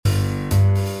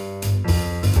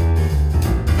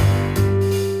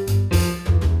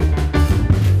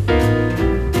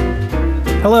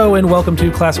Hello and welcome to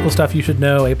Classical Stuff You Should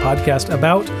Know, a podcast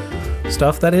about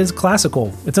stuff that is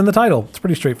classical. It's in the title. It's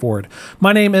pretty straightforward.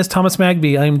 My name is Thomas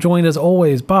Magby. I am joined as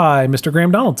always by Mr.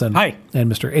 Graham Donaldson. Hi.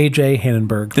 And Mr. A.J.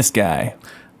 Hannenberg. This guy.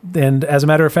 And as a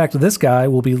matter of fact, this guy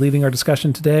will be leading our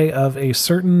discussion today of a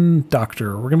certain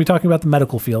doctor. We're going to be talking about the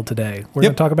medical field today. We're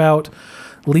going to talk about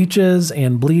leeches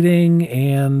and bleeding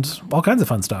and all kinds of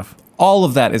fun stuff. All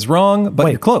of that is wrong,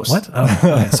 but you're close. What? Oh,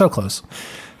 okay, so close.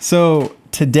 So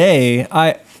today,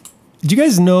 do you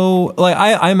guys know,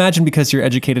 I imagine because you're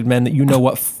educated men that you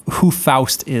know who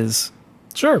Faust is.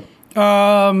 Sure. He's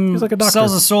like a doctor.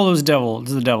 Sells his soul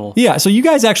to the devil. Yeah, so you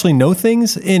guys actually know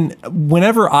things.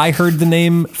 Whenever I heard the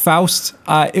name Faust,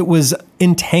 it was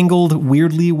entangled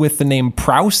weirdly with the name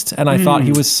Proust, and I thought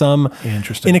he was some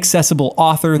inaccessible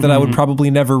author that I would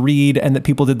probably never read and that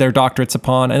people did their doctorates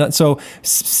upon. And so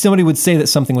somebody would say that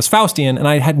something was Faustian, and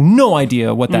I had no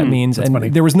idea what that means, and funny.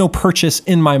 There was no purchase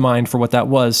in my mind for what that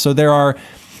was. So there are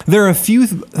a few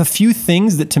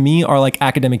things that to me are like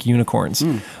academic unicorns.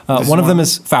 One of them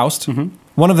is Faust.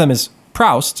 One of them is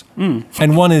Proust.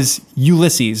 And one is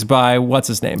Ulysses by what's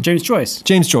his name? James Joyce.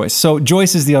 James Joyce. So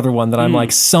Joyce is the other one that I'm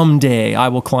like, someday I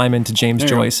will climb into James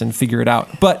Joyce and figure it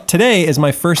out. But today is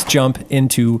my first jump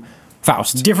into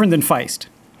Faust. Different than Feist.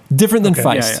 Different than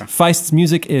Feist. Yeah, yeah. Feist's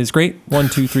music is great. 1,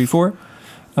 2, 3, 4.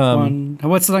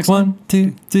 What's the next one? 1,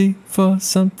 2, 3, 4.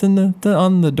 Something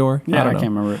on the door. Yeah, I don't know.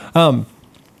 can't remember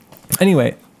it.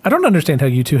 Anyway. I don't understand how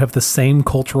you two have the same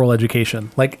cultural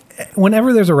education. Like,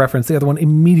 whenever there's a reference, the other one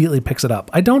immediately picks it up.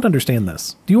 I don't understand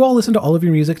this. Do you all listen to all of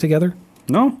your music together?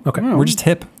 No? Okay. No. We're just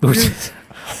hip.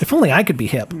 If only I could be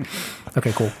hip.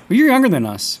 Okay, cool. Well, you're younger than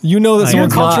us. You know that Your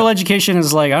someone's cultural not, education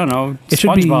is like, I don't know, It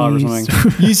should be SpongeBob or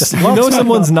something. you know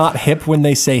someone's not hip when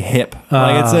they say hip.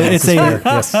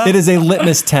 It is a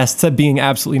litmus test to being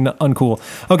absolutely uncool.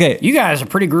 Okay, You guys are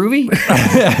pretty groovy.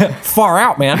 far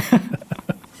out, man.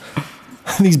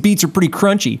 These beats are pretty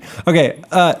crunchy. Okay,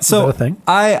 so that a thing?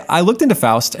 I looked into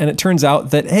Faust, and it turns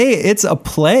out that, hey, it's a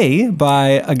play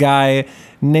by a guy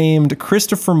named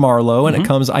Christopher Marlowe, and it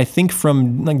comes, I think,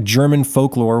 from like German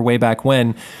folklore way back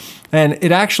when. And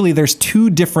it actually, there's two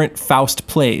different Faust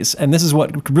plays, and this is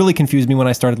what really confused me when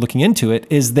I started looking into it,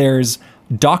 is there's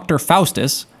Dr.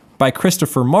 Faustus by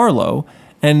Christopher Marlowe,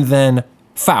 and then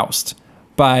Faust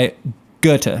by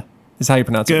Goethe, is how you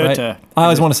pronounce it, right? Goethe. I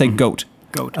always want to say goat.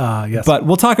 Goat. Yes. But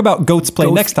we'll talk about Goat's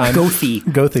play next time. Goethe.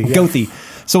 Goethe. Yeah. Goethe.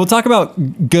 So we'll talk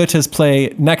about Goethe's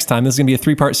play next time. This is going to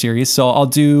be a 3-part series. So I'll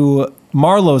do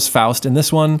Marlowe's Faust in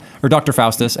this one, or Dr.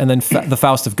 Faustus, and then the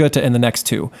Faust of Goethe in the next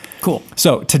two. Cool.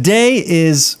 So today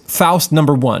is Faust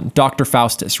number 1, Dr.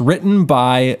 Faustus, written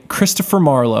by Christopher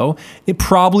Marlowe,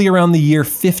 probably around the year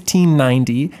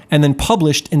 1590, and then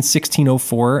published in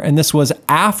 1604. And this was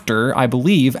after, I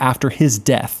believe, after his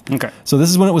death. Okay. So this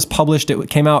is when it was published. It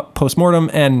came out post-mortem,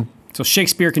 and So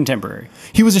Shakespeare contemporary.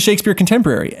 he was a Shakespeare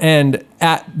contemporary. And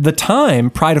at the time,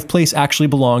 Pride of Place actually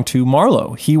belonged to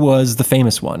Marlowe. He was the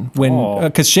famous one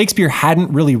because Shakespeare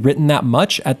hadn't really written that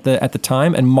much at the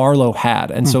time, and Marlowe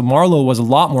had. And so Marlowe was a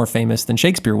lot more famous than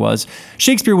Shakespeare was.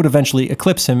 Shakespeare would eventually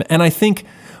eclipse him, and I think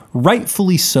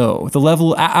rightfully so. The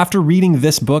level, after reading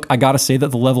this book, I gotta say that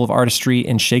the level of artistry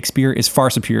in Shakespeare is far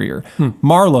superior.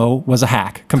 Marlowe was a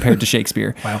hack compared to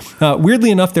Shakespeare. Wow.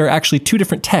 Weirdly enough, there are actually two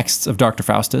different texts of Dr.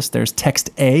 Faustus. There's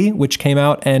text A, which came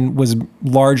out and was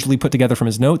largely put together from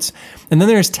his notes. And then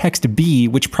there's text B,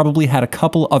 which probably had a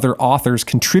couple other authors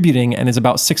contributing and is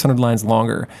about 600 lines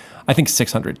longer. I think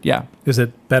 600, yeah. Is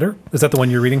it better? Is that the one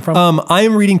you're reading from? I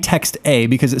am reading text A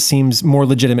because it seems more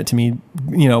legitimate to me,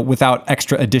 without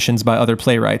extra additions by other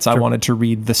playwrights. I wanted to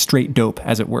read the straight dope,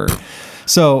 as it were.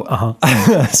 So,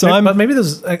 But maybe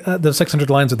those 600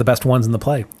 lines are the best ones in the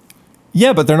play.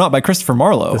 Yeah, but they're not by Christopher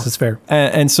Marlowe. This is fair.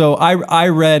 And so I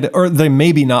read, or they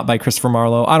may be not by Christopher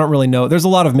Marlowe. I don't really know. There's a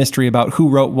lot of mystery about who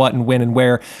wrote what and when and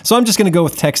where. So I'm just going to go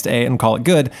with text A and call it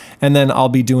good. And then I'll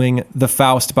be doing the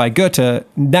Faust by Goethe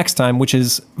next time, which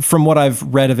is, from what I've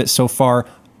read of it so far,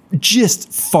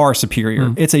 just far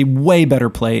superior. It's a way better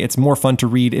play. It's more fun to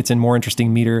read. It's in more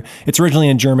interesting meter. It's originally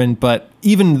in German, but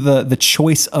even the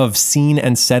choice of scene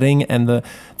and setting and the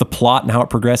plot and how it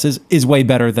progresses is way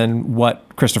better than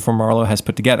what Christopher Marlowe has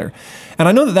put together. And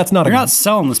I know that that's not You're not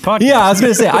selling this podcast. Yeah, I was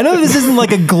going to say, I know this isn't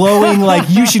like a glowing, like,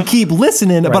 you should keep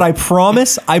listening, but I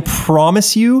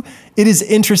promise you, it is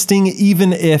interesting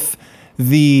even if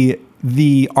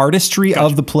the artistry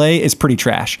of the play is pretty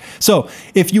trash. So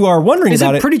if you are wondering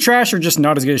about it... Is it pretty trash or just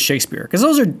not as good as Shakespeare? Because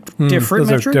those are different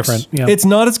metrics. Are different, yeah. It's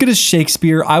not as good as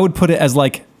Shakespeare. I would put it as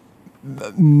like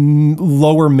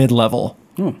lower mid-level.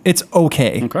 It's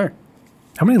okay. Okay.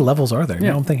 How many levels are there?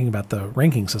 Now I'm thinking about the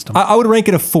ranking system. I would rank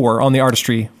it a 4 on the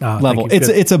artistry level. thank you.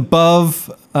 Good. It's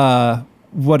above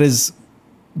what is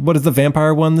the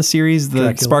vampire one, the series, the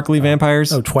Dracula. sparkly vampires.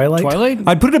 Twilight? Twilight?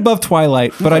 I'd put it above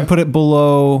Twilight, but I'd put it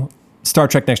below Star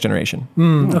Trek Next Generation.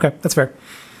 Okay, that's fair.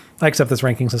 I accept this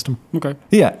ranking system. Okay.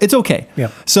 Yeah, it's okay. Yeah.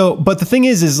 So, but the thing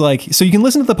is like, so you can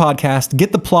listen to the podcast,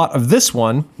 get the plot of this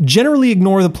one, generally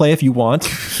ignore the play if you want,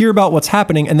 hear about what's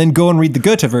happening, and then go and read the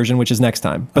Goethe version, which is next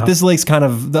time. But this lays kind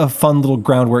of the fun little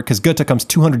groundwork because Goethe comes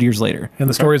 200 years later. And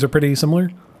the stories are pretty similar?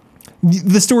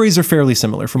 The stories are fairly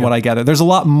similar from what I gather. There's a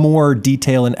lot more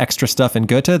detail and extra stuff in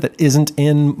Goethe that isn't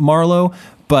in Marlowe,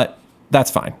 but that's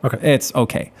fine. Okay. It's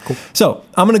okay. Cool. So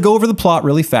I'm going to go over the plot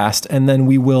really fast, and then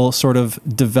we will sort of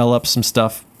develop some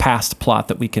stuff past plot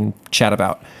that we can chat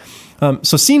about.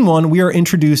 So scene 1, we are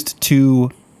introduced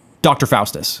to Dr.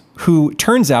 Faustus, who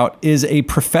turns out is a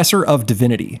professor of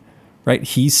divinity, right?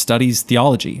 He studies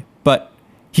theology, but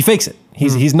he fakes it.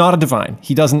 He's not a divine.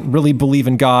 He doesn't really believe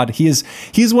in God. He's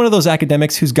one of those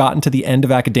academics who's gotten to the end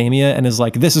of academia and is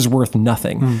like, this is worth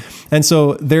nothing. And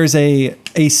so there's a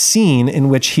scene in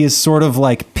which he is sort of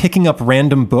like picking up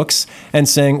random books and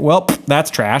saying, well, that's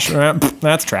trash.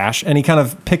 That's trash. And he kind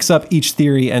of picks up each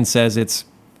theory and says it's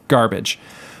garbage.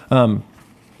 So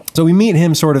we meet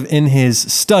him sort of in his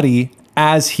study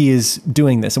as he is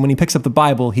doing this. And when he picks up the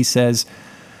Bible, he says,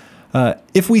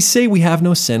 if we say we have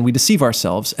no sin, we deceive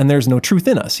ourselves, and there's no truth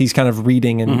in us. He's kind of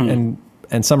reading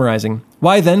and summarizing.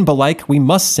 Why then, belike, we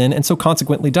must sin, and so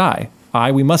consequently die.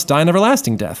 Aye, we must die an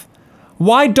everlasting death.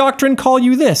 Why doctrine call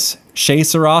you this? Che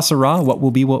sera sera, what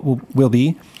will be, what will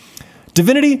be.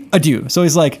 Divinity, adieu. So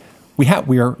he's like, we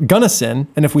are gonna sin,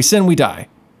 and if we sin, we die.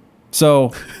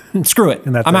 So screw it,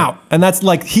 I'm out. And that's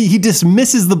like, he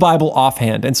dismisses the Bible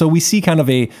offhand. And so we see kind of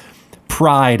a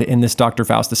pride in this Dr.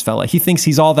 Faustus fella. He thinks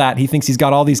he's all that. He thinks he's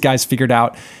got all these guys figured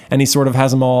out, and he sort of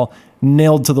has them all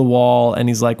nailed to the wall. And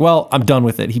he's like, well, I'm done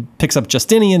with it. He picks up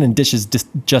Justinian and dishes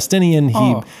Justinian.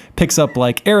 He picks up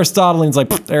like Aristotle, and he's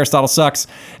like, Aristotle sucks.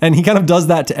 And he kind of does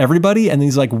that to everybody. And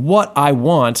he's like, what I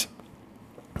want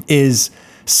is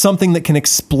something that can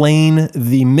explain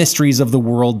the mysteries of the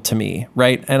world to me,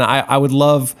 right? And I would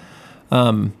love...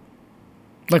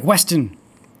 like Weston.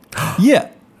 Yeah.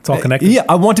 It's all connected. Yeah,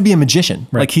 I want to be a magician.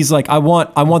 Right. Like he's like, I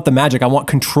want the magic. I want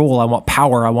control. I want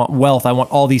power. I want wealth. I want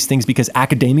all these things because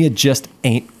academia just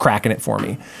ain't cracking it for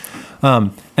me.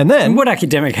 And then... What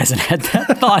academic hasn't had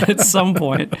that thought at some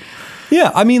point?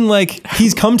 Yeah, I mean, like,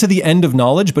 he's come to the end of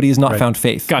knowledge, but he has not found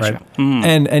faith. Gotcha. Right.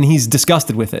 And he's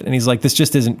disgusted with it. And he's like, this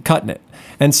just isn't cutting it.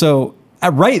 And so...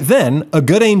 right then, a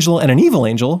good angel and an evil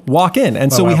angel walk in.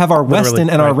 And so we have our Weston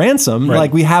and our Ransom. Right.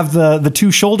 Like we have the two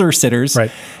shoulder sitters.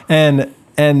 Right.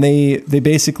 And they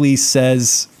basically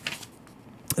says,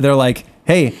 they're like,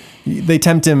 hey, they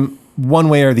tempt him one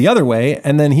way or the other way.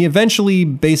 And then he eventually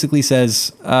basically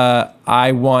says,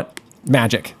 I want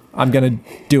magic. I'm going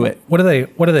to do it. What do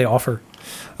they offer?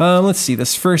 Let's see.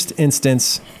 This first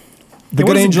instance, The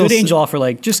good angel offer,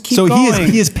 like, just keep so going.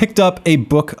 he has picked up a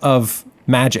book of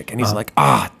magic, and he's like,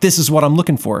 this is what I'm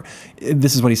looking for.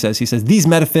 This is what he says. He says, these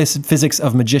metaphysics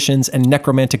of magicians and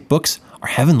necromantic books are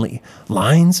heavenly.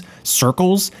 Lines,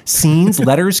 circles, scenes,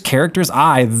 letters, characters.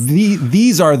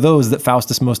 These are those that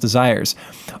Faustus most desires.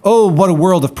 Oh, what a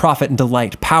world of profit and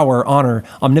delight, power, honor,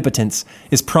 omnipotence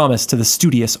is promised to the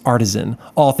studious artisan.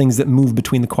 All things that move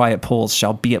between the quiet poles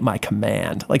shall be at my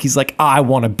command. Like, he's like, I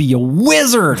want to be a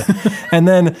wizard. And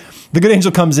then the good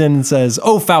angel comes in and says,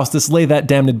 oh, Faustus, lay that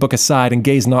damned book aside and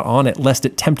gaze not on it, lest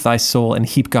it tempt thy soul and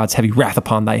heap God's heavy wrath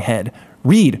upon thy head.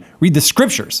 Read the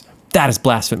scriptures. That is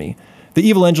blasphemy. The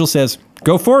evil angel says,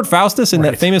 go forward, Faustus, in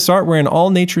that famous art wherein all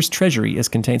nature's treasury is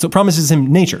contained. So it promises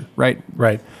him nature, right?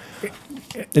 Right.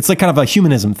 It's like kind of a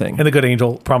humanism thing. And the good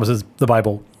angel promises the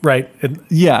Bible, right?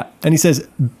 Yeah. And he says,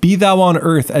 be thou on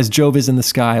earth as Jove is in the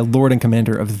sky, Lord and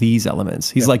commander of these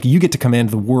elements. He's like, you get to command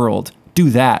the world. Do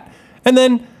that. And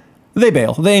then they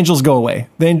bail. The angels go away.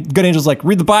 The good angel's like,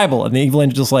 read the Bible. And the evil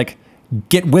angel's like,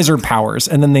 get wizard powers.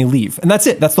 And then they leave. And that's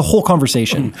it. That's the whole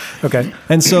conversation. Okay.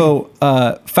 And so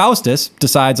Faustus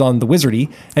decides on the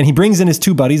wizardy, and he brings in his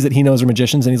two buddies that he knows are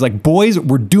magicians. And he's like, boys,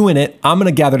 we're doing it. I'm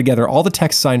going to gather together all the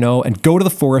texts I know and go to the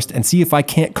forest and see if I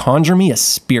can't conjure me a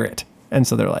spirit. And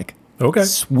so they're like, okay,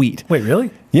 sweet. Wait,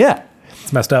 really? Yeah.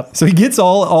 It's messed up. So he gets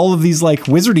all of these like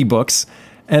wizardy books,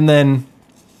 and then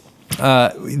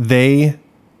they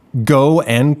go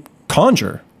and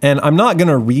conjure. And I'm not going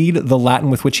to read the Latin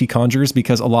with which he conjures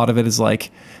because a lot of it is like,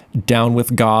 down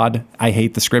with God, I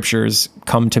hate the scriptures,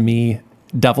 come to me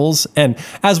devils. And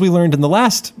as we learned in the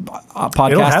last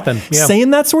podcast, It'll happen, yeah.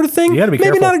 saying that sort of thing, You gotta be maybe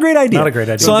careful. not a great idea. Not a great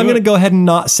idea. So I'm going to go ahead and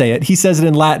not say it. He says it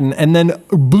in Latin, and then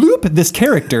bloop, this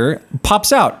character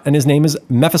pops out, and his name is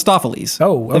Mephistopheles.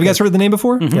 Oh, Have you guys heard of the name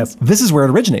before? Yes. This is where it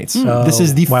originates. This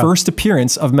is the wow. first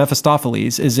appearance of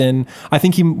Mephistopheles. Is in, I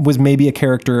think he was maybe a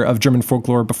character of German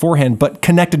folklore beforehand, but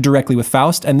connected directly with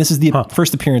Faust, and this is the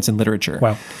first appearance in literature.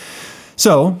 Wow.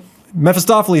 So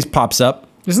Mephistopheles pops up,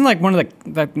 Isn't like one of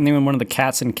that name of one of the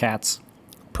cats in Cats?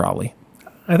 probably.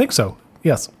 I think so.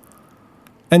 Yes.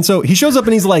 And so he shows up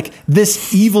and he's like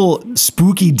this evil,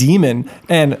 spooky demon.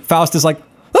 And Faust is like,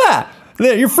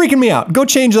 you're freaking me out. Go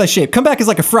change thy shape. Come back as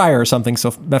like a friar or something.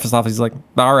 So Mephistopheles is like,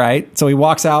 all right. So he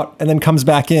walks out and then comes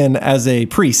back in as a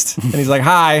priest. And he's like,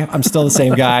 hi, I'm still the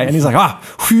same guy. And he's like,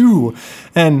 whew.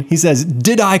 And he says,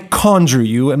 did I conjure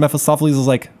you? And Mephistopheles is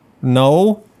like,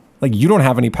 no, like you don't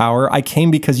have any power. I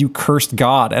came because you cursed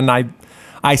God. And I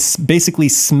basically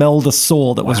smelled a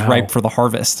soul that was Wow. ripe for the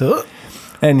harvest. Ugh.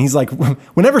 And he's like,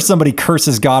 whenever somebody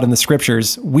curses God in the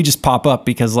scriptures, we just pop up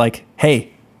because like,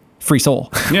 hey, free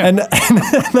soul. Yeah. And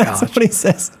that's what he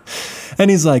says. And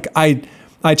he's like, I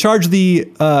charge thee,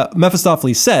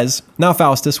 Mephistopheles says, now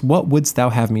Faustus, what wouldst thou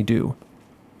have me do?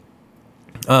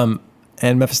 And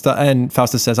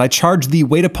Faustus says, I charge thee,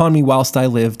 wait upon me whilst I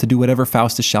live, to do whatever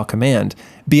Faustus shall command,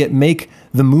 be it make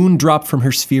the moon drop from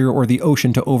her sphere or the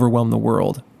ocean to overwhelm the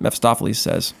world. Mephistopheles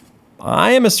says,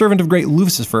 I am a servant of great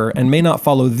Lucifer, and may not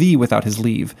follow thee without his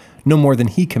leave. No more than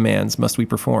he commands must we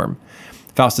perform.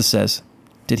 Faustus says,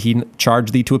 did he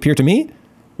charge thee to appear to me?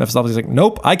 Mephistopheles is like,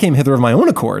 nope, I came hither of my own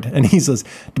accord. And he says,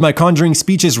 do my conjuring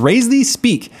speeches raise thee?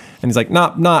 Speak. And he's like,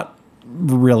 not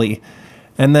really.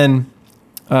 And then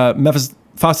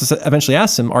Faustus eventually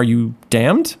asks him, are you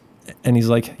damned? And he's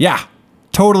like, yeah,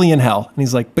 totally in hell. And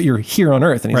he's like, but you're here on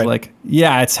earth. And he's Right. like,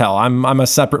 yeah, it's hell. I'm a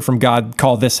separate from God.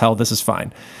 Call this hell. This is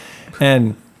fine.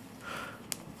 And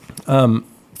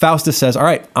Faustus says, all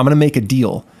right, I'm going to make a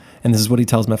deal. And this is what he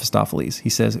tells Mephistopheles. He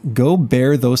says, go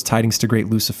bear those tidings to great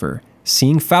Lucifer.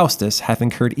 Seeing Faustus hath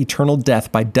incurred eternal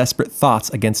death by desperate thoughts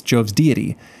against Jove's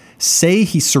deity, say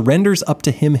he surrenders up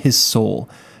to him his soul,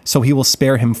 so he will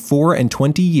spare him 24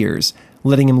 years,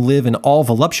 letting him live in all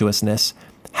voluptuousness,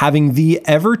 having thee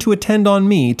ever to attend on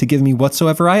me, to give me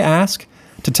whatsoever I ask,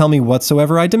 to tell me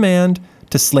whatsoever I demand,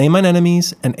 to slay mine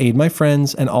enemies, and aid my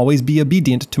friends, and always be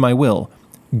obedient to my will.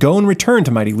 Go and return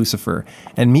to mighty Lucifer,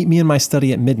 and meet me in my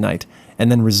study at midnight,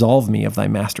 and then resolve me of thy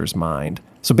master's mind.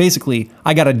 So basically,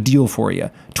 I got a deal for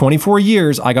you. 24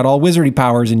 years, I got all wizardy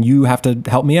powers, and you have to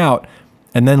help me out,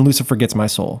 and then Lucifer gets my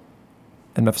soul.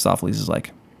 And Mephistopheles is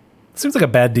like, Seems like a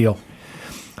bad deal.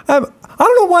 I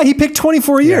don't know why he picked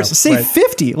 24 years. Yeah, Say right.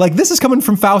 50. Like, this is coming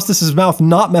from Faustus's mouth,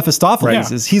 not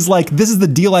Mephistopheles'. Right. He's like, this is the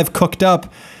deal I've cooked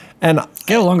up, and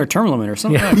Get a longer term limit or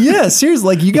something. Yeah. yeah,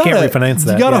 seriously, like you gotta can't refinance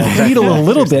that. You gotta Yeah, wheedle exactly. a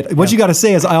little bit. What you gotta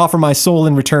say is, I offer my soul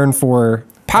in return for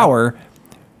power.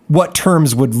 What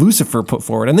terms would Lucifer put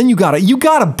forward? And then you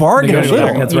gotta bargain a Negotiate.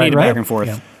 little, That's You right, need right? back and forth.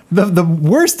 Yeah. The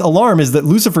worst alarm is that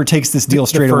Lucifer takes this deal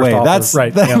straight first away. offer, That's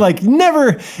right, that, yeah. like never.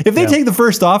 If they Yeah. take the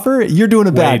first offer, you're doing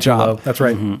a Way bad too job. low. That's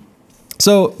right.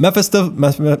 So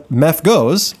Meph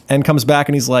goes and comes back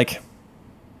and he's like,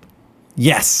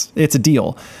 yes, it's a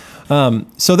deal.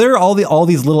 So there are all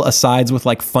these little asides with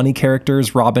like funny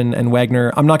characters, Robin and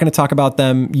Wagner. I'm not going to talk about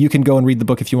them. You can go and read the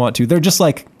book if you want to. They're just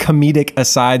like comedic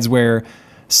asides where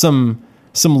some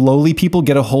lowly people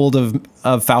get a hold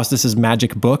of Faustus's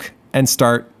magic book and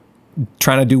start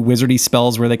trying to do wizardy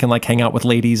spells where they can like hang out with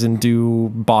ladies and do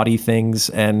body things.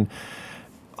 And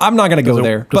I'm not going to go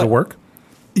there. Does it work?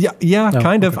 Yeah, Oh,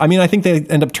 kind of. I mean, I think they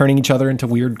end up turning each other into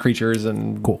weird creatures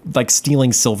and Cool. like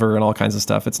stealing silver and all kinds of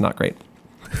stuff. It's not great.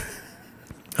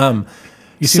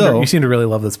 You seem to really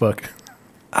love this book.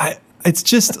 It's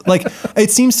just like, it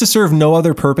seems to serve no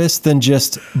other purpose than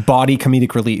just body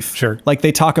comedic relief. Sure. Like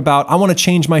they talk about, I want to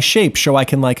change my shape so I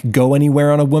can like go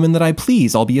anywhere on a woman that I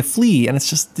please. I'll be a flea. And it's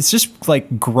just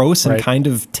like gross and Right. kind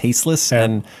of tasteless. Yeah.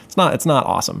 And it's not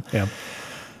awesome. Yeah.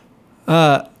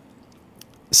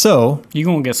 So You're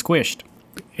going to get squished.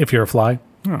 If you're a fly,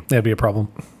 that'd be a problem.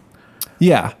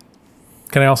 yeah,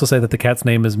 Can I also say that the cat's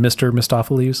name is Mr.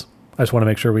 Mistopheles? I just want to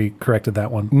make sure we corrected that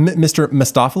one. Mr.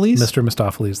 Mistopheles. Mr.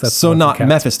 Mistopheles. That's So one of the not cats.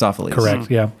 Mephistopheles. Correct.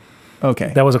 Yeah.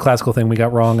 Okay. That was a classical thing we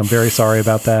got wrong. I'm very sorry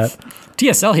about that.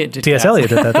 T.S. Eliot did T.S. that. Eliot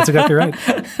did that. That's exactly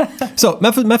right. So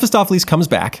Mephistopheles comes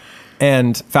back,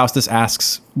 and Faustus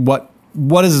asks, "What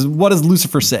does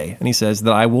Lucifer say?" And he says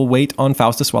that I will wait on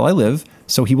Faustus while I live,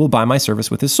 so he will buy my service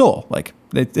with his soul. Like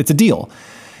it's a deal.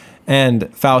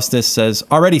 And Faustus says,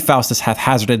 "Already Faustus hath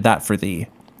hazarded that for thee."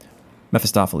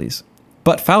 Mephistopheles,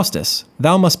 But Faustus,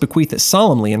 thou must bequeath it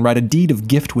solemnly and write a deed of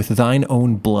gift with thine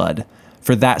own blood.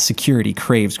 For that security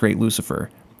craves great Lucifer.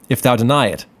 If thou deny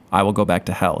it, I will go back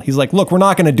to hell. He's like, look, we're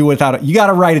not going to do it without it. You got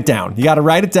to write it down. You got to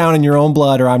write it down in your own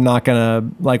blood, or I'm not going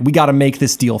to, like, we got to make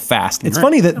this deal fast. It's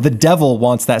funny that the devil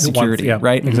wants that security,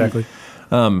 right? Exactly.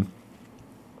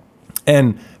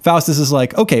 And Faustus is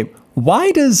like, okay,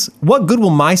 what good will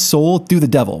my soul do the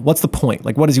devil? What's the point?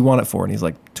 Like, what does he want it for? And he's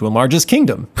like, to enlarge his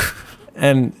kingdom.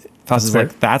 And Faustus is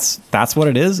like, that's what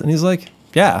it is. And he's like,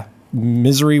 yeah,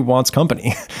 misery wants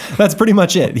company. That's pretty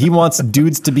much it. He wants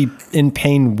dudes to be in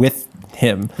pain with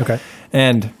him. Okay.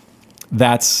 And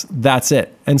that's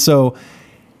it. And so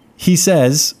he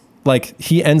says, like,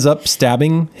 he ends up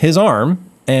stabbing his arm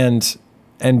and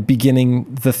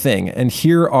beginning the thing. And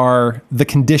here are the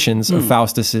conditions of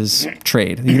Faustus's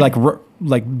trade. He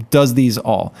like does these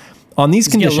all. On these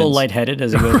conditions, get a little lightheaded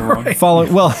as it goes along.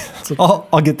 Following, well,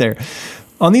 I'll get there.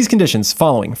 On these conditions,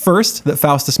 following: first, that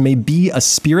Faustus may be a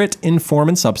spirit in form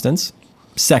and substance.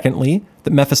 Secondly,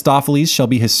 that Mephistopheles shall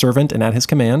be his servant and at his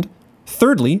command.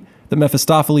 Thirdly, that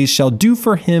Mephistopheles shall do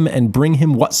for him and bring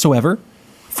him whatsoever.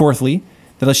 Fourthly,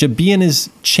 that I should be in his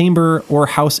chamber or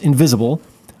house invisible.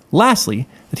 Lastly,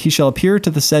 that he shall appear to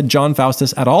the said John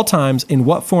Faustus at all times in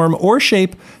what form or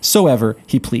shape soever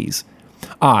he please.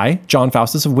 I, John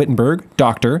Faustus of Wittenberg,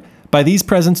 doctor, by these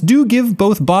presents do give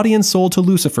both body and soul to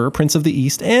Lucifer, prince of the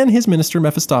east, and his minister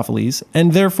Mephistopheles,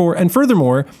 and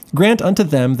furthermore grant unto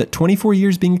them that 24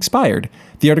 years being expired,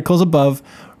 the articles above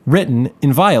written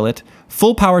inviolate,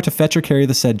 full power to fetch or carry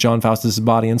the said John Faustus'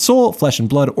 body and soul, flesh and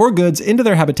blood, or goods into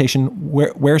their habitation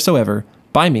wheresoever,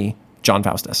 by me, John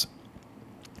Faustus.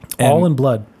 And all in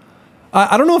blood.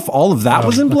 I don't know if all of that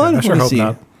was in blood. I sure hope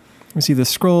not. Let me see the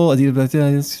scroll. I feel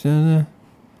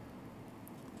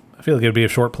like it'd be a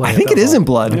short play. I think it is in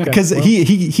blood because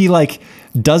he like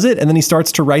does it and then he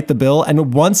starts to write the bill,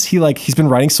 and once he's been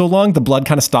writing so long, the blood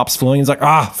kind of stops flowing. He's like,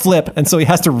 flip, and so he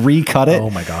has to recut it. Oh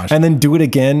my gosh! And then do it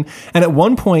again. And at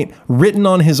one point, written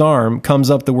on his arm comes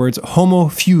up the words "homo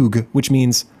fugue," which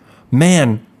means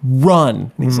 "man,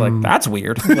 run." And he's like, "That's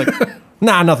weird." Like,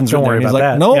 nah, nothing's written there. And he's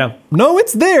like, no,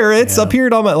 it's there. It's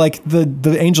appeared on my, like,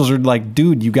 the angels are like,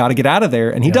 dude, you got to get out of there.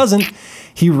 And he doesn't.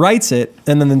 He writes it,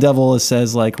 and then the devil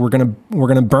says, like, we're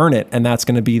gonna burn it, and that's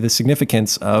gonna be the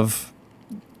significance of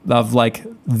like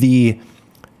the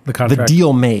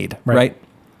deal made, right?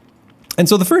 And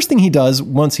so the first thing he does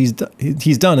once he's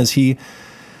done is he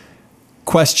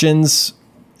questions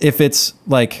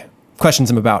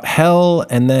him about hell,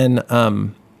 and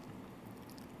then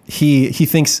he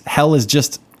thinks hell is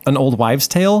just an old wives'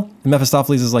 tale. And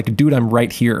Mephistopheles is like, dude, I'm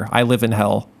right here. I live in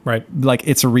hell. Right. Like,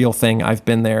 it's a real thing. I've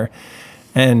been there.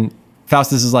 And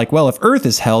Faustus is like, well, if earth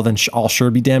is hell, then I'll sure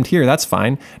be damned here. That's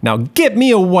fine. Now get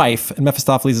me a wife. And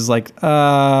Mephistopheles is like,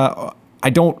 I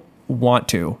don't want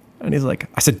to. And he's like,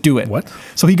 I said, do it. What?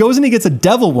 So he goes and he gets a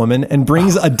devil woman and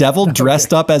brings a devil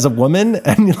dressed up as a woman.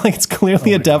 And like, it's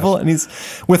clearly a devil. Gosh. And he's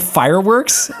with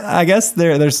fireworks. I guess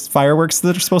there's fireworks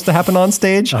that are supposed to happen on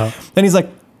stage. And he's like,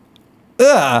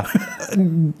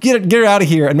 get her out of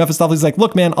here. And Mephistopheles is like,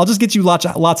 look, man, I'll just get you lots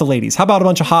of ladies. How about a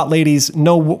bunch of hot ladies?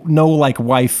 No, like,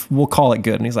 wife. We'll call it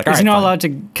good. And he's like, is he not allowed to,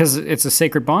 because it's a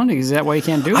sacred bond? Is that why he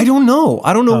can't do it? I don't know.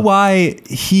 Why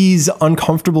he's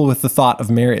uncomfortable with the thought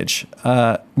of marriage.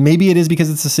 Maybe it is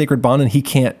because it's a sacred bond and he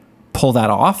can't pull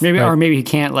that off. Maybe, right? Or maybe he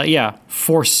can't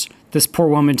force this poor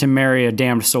woman to marry a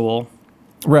damned soul.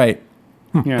 Right.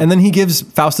 Yeah. And then he gives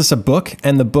Faustus a book,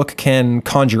 and the book can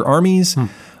conjure armies,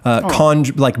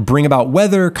 bring about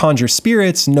weather, conjure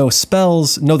spirits, know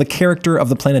spells, know the character of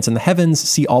the planets in the heavens,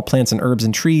 see all plants and herbs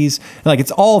and trees. Like,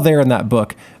 it's all there in that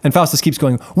book. And Faustus keeps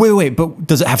going, wait, but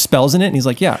does it have spells in it? And he's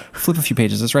like, yeah, flip a few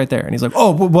pages. It's right there. And he's like,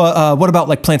 what about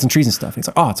like plants and trees and stuff? And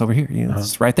he's like, it's over here.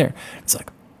 It's right there. It's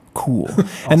like, cool. Awesome.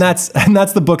 And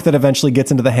that's the book that eventually gets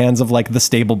into the hands of like the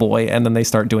stable boy, and then they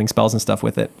start doing spells and stuff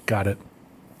with it. Got it.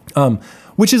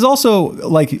 Which is also,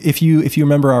 like, if you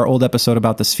remember our old episode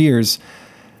about the spheres,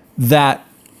 that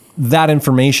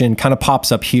information kind of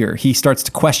pops up here. He starts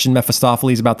to question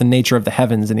Mephistopheles about the nature of the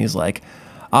heavens, and he's like,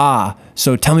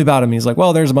 so tell me about him. And he's like,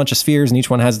 well, there's a bunch of spheres, and each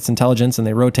one has its intelligence, and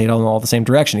they rotate all the same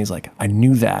direction. He's like, I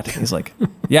knew that. And he's like,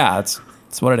 yeah, it's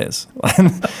what it is.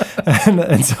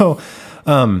 and so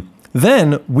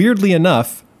then, weirdly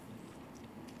enough,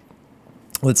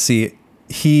 let's see,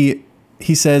 he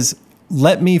says,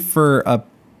 let me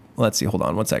let's see, hold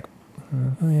on one sec.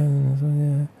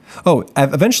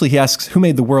 Eventually he asks, who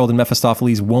made the world? And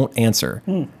Mephistopheles won't answer.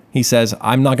 He says,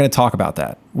 I'm not going to talk about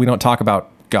that. We don't talk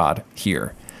about God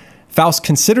here. Faust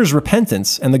considers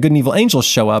repentance, and the good and evil angels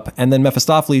show up, and then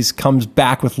Mephistopheles comes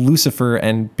back with Lucifer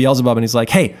and Beelzebub, and he's like,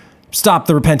 hey, stop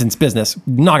the repentance business.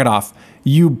 Knock it off.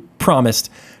 You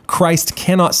promised Christ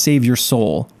cannot save your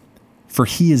soul, for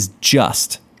he is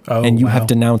just, and you have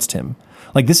denounced him.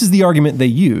 Like, this is the argument they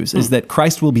use, is that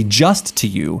Christ will be just to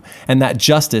you, and that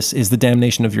justice is the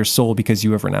damnation of your soul because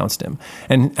you have renounced him.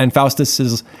 And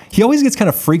Faustus he always gets kind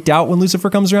of freaked out when Lucifer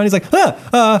comes around. He's like,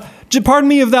 pardon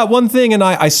me of that one thing, and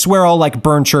I swear I'll like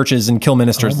burn churches and kill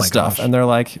ministers and stuff. Gosh. And they're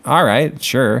like, all right,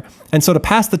 sure. And so to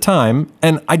pass the time,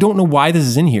 and I don't know why this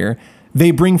is in here,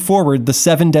 they bring forward the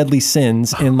 7 deadly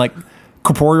sins in like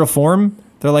corporeal form.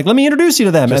 They're like, let me introduce you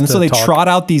to them. And so they trot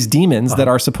out these demons that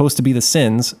are supposed to be the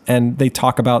sins, and they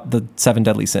talk about the 7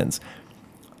 deadly sins.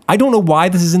 I don't know why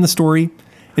this is in the story.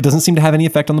 It doesn't seem to have any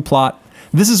effect on the plot.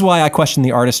 This is why I question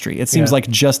the artistry. It seems like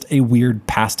just a weird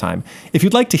pastime. If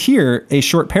you'd like to hear a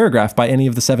short paragraph by any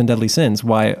of the 7 deadly sins,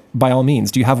 why, by all means,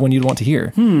 do you have one you'd want to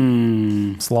hear?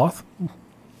 Sloth?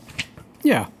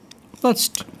 Yeah.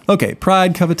 Let's. Okay,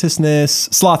 pride, covetousness.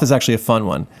 Sloth is actually a fun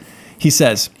one. He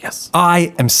says, Yes.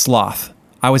 I am sloth.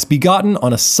 I was begotten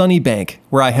on a sunny bank,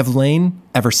 where I have lain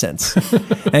ever since.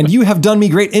 And you have done me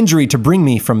great injury to bring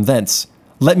me from thence.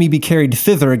 Let me be carried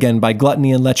thither again by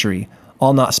gluttony and lechery.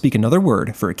 I'll not speak another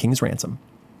word for a king's ransom.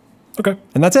 Okay.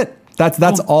 And that's it.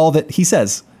 That's all that he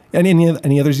says.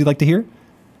 Any others you'd like to hear?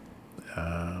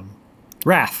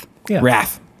 Wrath. Yeah.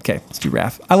 Wrath. Okay, let's do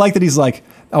wrath. I like that he's like,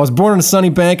 I was born on a sunny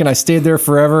bank and I stayed there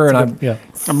forever, and I'm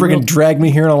friggin' dragged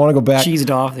me here and I want to go back. Cheesed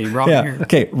off. They brought me here.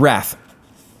 Okay, wrath.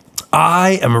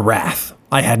 I am wrath.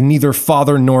 I had neither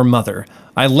father nor mother.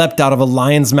 I leapt out of a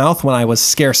lion's mouth when I was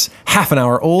scarce half an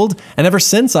hour old, and ever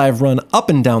since I have run up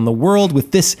and down the world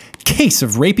with this case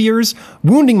of rapiers,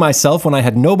 wounding myself when I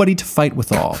had nobody to fight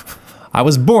withal. I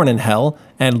was born in hell,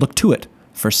 and look to it,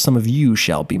 for some of you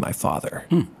shall be my father.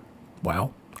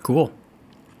 Wow. Cool.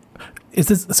 Is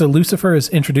this so? Lucifer is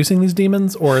introducing these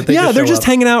demons, or they're just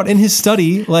hanging out in his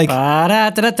study, like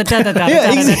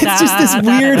it's just this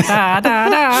weird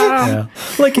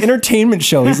like entertainment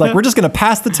show. He's like, we're just gonna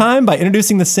pass the time by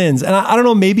introducing the sins. And I don't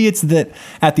know, maybe it's that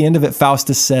at the end of it,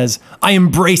 Faustus says, I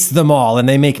embrace them all and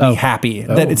they make me happy.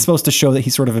 That it's supposed to show that he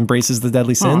sort of embraces the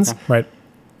deadly sins. Right.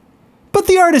 But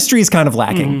the artistry is kind of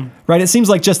lacking, right? It seems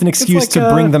like just an excuse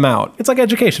to bring them out. It's like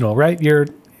educational, right?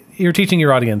 You're teaching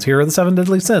your audience, here are the 7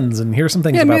 deadly sins, and here's some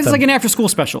things about it's them. like an after-school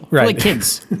special for like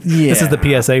kids. Yeah. This is the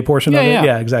PSA portion of it. Yeah.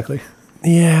 Yeah, exactly.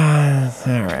 Yeah.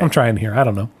 All right. I'm trying here. I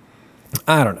don't know.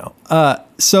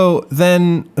 So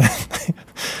then,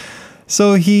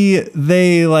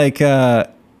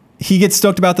 he gets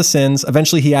stoked about the sins.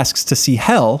 Eventually he asks to see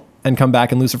hell and come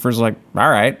back, and Lucifer's like, all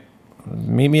right,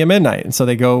 meet me at midnight. And so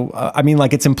they go,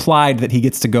 it's implied that he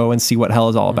gets to go and see what hell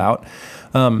is all about.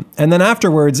 And then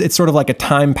afterwards, it's sort of like a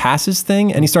time passes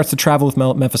thing, and he starts to travel with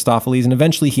Mephistopheles, and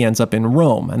eventually he ends up in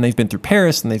Rome. And they've been through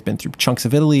Paris, and they've been through chunks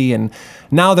of Italy, and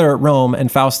now they're at Rome,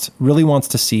 and Faust really wants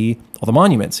to see all the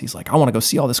monuments. He's like, I want to go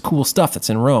see all this cool stuff that's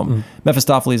in Rome.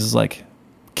 Mephistopheles is like,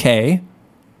 okay,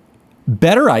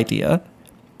 better idea.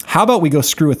 How about we go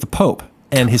screw with the Pope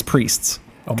and his priests?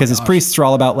 Because his priests are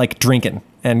all about like drinking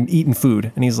and eating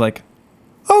food. And he's like,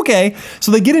 okay.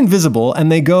 So they get invisible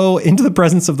and they go into the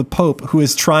presence of the Pope, who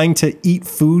is trying to eat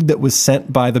food that was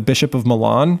sent by the Bishop of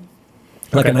Milan,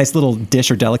 like a nice little dish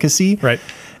or delicacy. Right.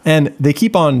 And they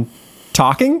keep on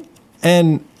talking,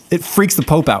 and it freaks the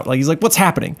Pope out. Like, he's like, what's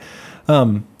happening?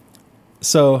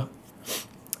 So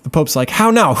the Pope's like,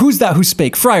 how now? Who's that who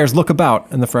spake? Friars, look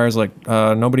about. And the friar's like,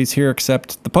 nobody's here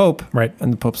except the Pope. Right.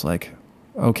 And the Pope's like,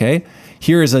 okay,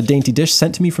 here is a dainty dish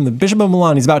sent to me from the Bishop of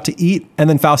Milan. He's about to eat. And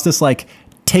then Faustus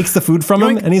takes the food from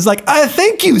him, and he's like, I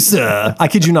thank you, sir. I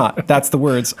kid you not. That's the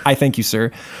words. I thank you,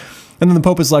 sir. And then the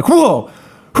Pope is like, whoa,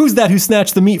 who's that who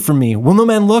snatched the meat from me? Will no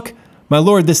man look? My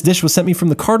lord, this dish was sent me from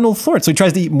the Cardinal of Florence. So he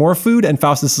tries to eat more food, and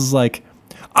Faustus is like,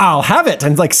 I'll have it,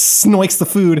 and snoiks the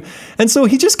food. And so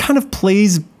he just kind of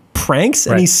plays pranks,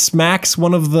 and he smacks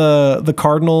one of the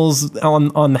cardinals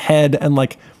on the head and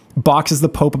boxes the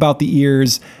Pope about the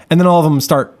ears. And then all of them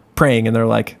start praying, and they're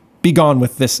like, be gone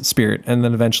with this spirit. And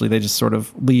then eventually they just sort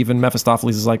of leave, and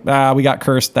Mephistopheles is like, we got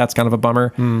cursed. That's kind of a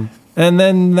bummer. And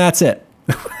then that's it.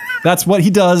 That's what he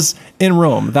does in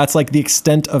Rome. That's the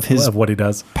extent of his what he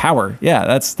does. Power. Yeah,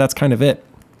 that's kind of it.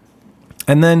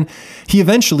 And then he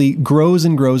eventually grows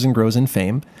and grows and grows in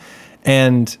fame,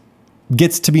 and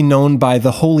gets to be known by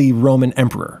the Holy Roman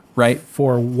Emperor, right?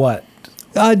 For what?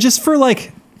 Just for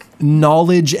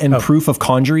knowledge and proof of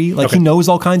conjury. He knows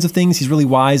all kinds of things. He's really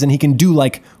wise, and he can do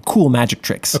cool magic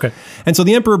tricks. Okay. And so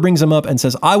the emperor brings him up and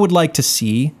says, I would like to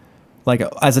see,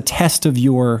 as a test of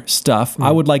your stuff,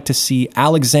 I would like to see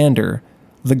Alexander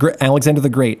the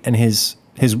Great and his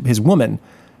woman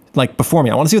like before me.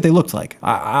 I want to see what they looked like.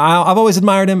 I've always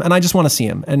admired him, and I just want to see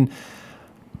him. And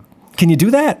can you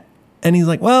do that? And he's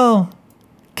like, well,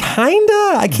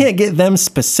 kinda. I can't get them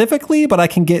specifically, but I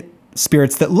can get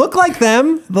spirits that look like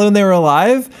them when they were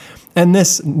alive. And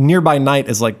this nearby knight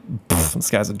is like, this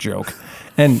guy's a joke.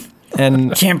 And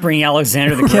Can't bring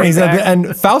Alexander the Great back.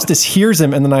 and Faustus hears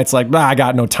him, and the knight's like, I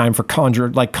got no time for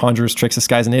conjurer's tricks. This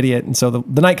guy's an idiot. And so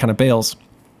the knight kind of bails.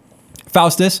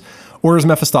 Faustus orders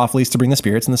Mephistopheles to bring the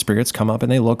spirits, and the spirits come up,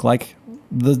 and they look like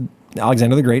the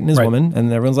Alexander the Great and his woman,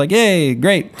 and everyone's like, yay,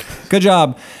 great, good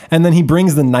job. And then he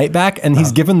brings the knight back, and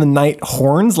he's given the knight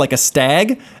horns like a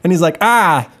stag, and he's like,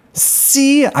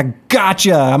 see, I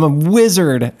gotcha, I'm a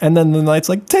wizard. And then the knight's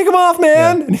like, take him off,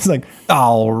 man. Yeah. And he's like,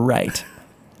 all right.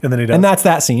 And then he does. And that's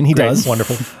that scene. He Great. does.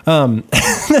 Wonderful.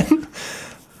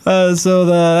 So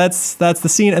that's the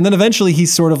scene, and then eventually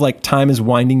he's sort of like time is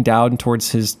winding down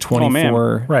towards his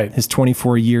 24 Right. his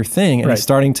 24-year thing, and Right. he's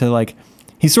starting to like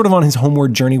he's sort of on his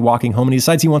homeward journey, walking home, and he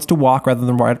decides he wants to walk rather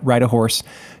than ride a horse.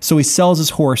 So he sells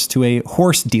his horse to a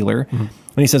horse dealer, and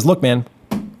he says, "Look, man,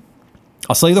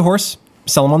 I'll sell you the horse,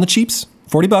 sell him on the cheaps,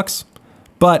 $40,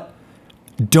 but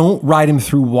don't ride him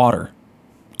through water.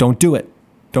 Don't do it.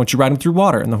 Don't you ride him through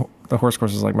water." And the horse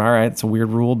course is like, all right, it's a weird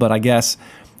rule, but I guess.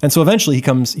 And so eventually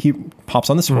he pops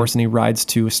on this horse and he rides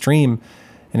to a stream,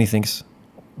 and he thinks,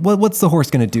 what's the horse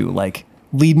going to do? Like,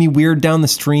 lead me weird down the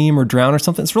stream or drown or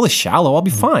something? It's really shallow. I'll be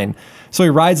fine. So he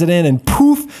rides it in, and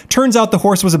poof, turns out the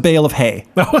horse was a bale of hay.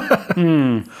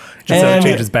 Just so it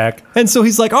changes back. And so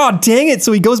he's like, oh, dang it.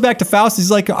 So he goes back to Faust.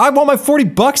 He's like, I want my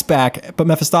 $40 back. But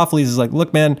Mephistopheles is like,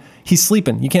 look, man, he's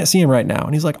sleeping. You can't see him right now.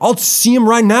 And he's like, I'll see him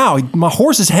right now. My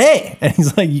horse is hay. And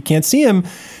he's like, you can't see him.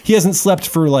 He hasn't slept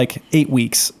for like 8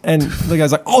 weeks. And the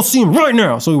guy's like, I'll see him right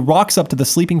now. So he walks up to the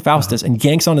sleeping Faustus and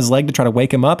yanks on his leg to try to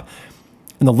wake him up.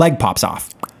 And the leg pops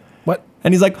off. What?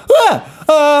 And he's like,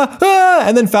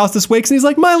 and then Faustus wakes and he's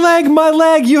like, my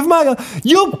leg,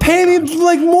 you'll pay me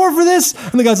like more for this.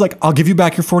 And the guy's like, I'll give you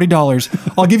back your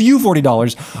 $40. I'll give you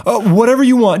 $40. Whatever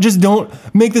you want. Just don't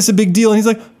make this a big deal. And he's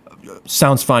like,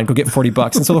 sounds fine. Go get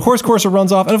 $40. And so the horse courser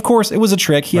runs off. And of course, it was a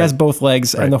trick. He has both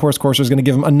legs, and the horse courser is going to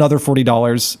give him another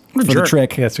 $40 for the jerk.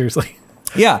 trick. Yeah, seriously.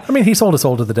 Yeah. I mean, he sold his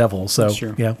soul to the devil, so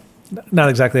true. yeah, not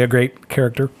exactly a great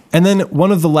character. And then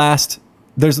one of the last,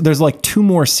 there's like 2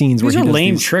 more scenes These where are he does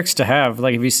lame these. tricks to have.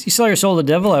 Like, if you sell your soul to the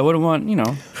devil, I wouldn't want, I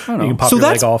don't know. You can pop So your leg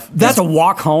that's- off. That's a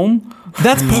walk home.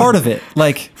 That's part of it.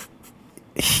 Like,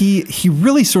 he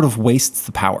really sort of wastes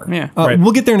the power. Yeah. Right.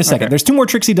 We'll get there in a second. Okay. There's 2 more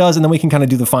tricks he does, and then we can kind of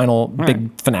do the final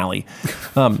big finale.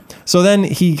 So then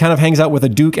he kind of hangs out with a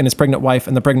duke and his pregnant wife,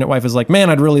 and the pregnant wife is like, man,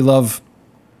 I'd really love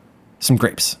some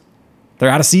grapes. They're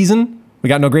out of season. We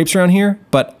got no grapes around here,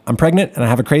 but I'm pregnant and I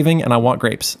have a craving and I want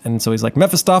grapes. And so he's like,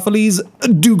 Mephistopheles,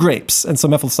 do grapes. And so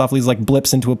Mephistopheles like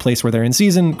blips into a place where they're in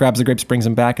season, grabs the grapes, brings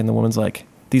them back, and the woman's like,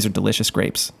 these are delicious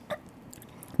grapes. And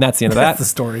that's the end of that. That's the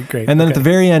story. Great. And then at Okay. the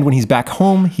very end, when he's back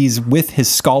home, he's with his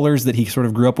scholars that he sort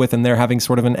of grew up with, and they're having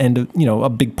sort of an end of, a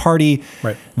big party.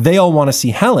 Right. They all want to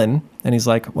see Helen. And he's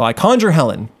like, well, I conjure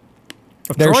Helen.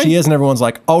 There Troy? she is. And everyone's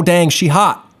like, oh, dang, she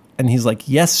hot. And he's like,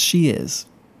 yes, she is.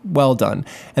 Well done.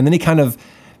 And then he kind of,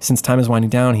 since time is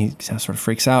winding down, he sort of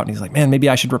freaks out and he's like, man, maybe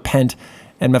I should repent.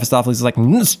 And Mephistopheles is like,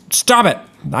 stop it.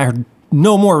 I heard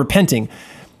no more repenting.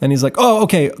 And he's like, oh,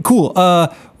 okay, cool.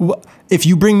 If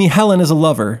you bring me Helen as a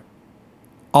lover,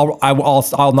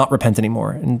 I'll not repent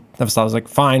anymore. And Mephistopheles is like,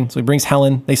 fine. So he brings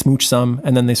Helen, they smooch some,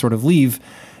 and then they sort of leave.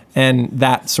 And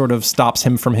that sort of stops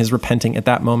him from his repenting at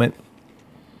that moment.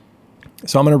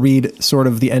 So I'm going to read sort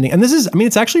of the ending. And this is,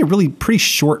 it's actually a really pretty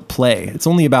short play. It's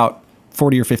only about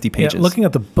 40 or 50 pages. Yeah, looking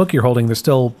at the book you're holding, there's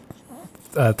still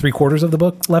 3/4 of the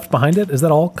book left behind it. Is that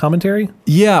all commentary?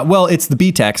 Yeah, well, it's the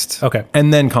B text. Okay.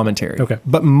 And then commentary. Okay.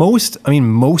 But most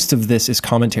of this is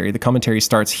commentary. The commentary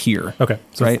starts here. Okay.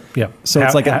 So right? yeah. So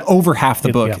it's like over half the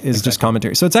yeah, book yeah, is just exactly.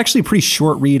 commentary. So it's actually a pretty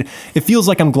short read. It feels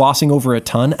like I'm glossing over a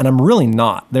ton, and I'm really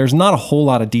not. There's not a whole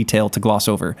lot of detail to gloss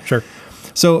over. Sure.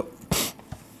 So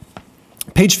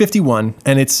page 51,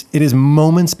 and it is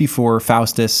moments before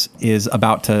Faustus is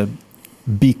about to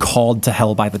be called to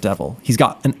hell by the devil. He's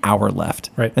got an hour left.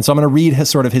 Right. And so I'm going to read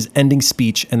his ending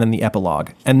speech and then the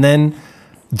epilogue. And then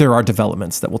there are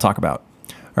developments that we'll talk about.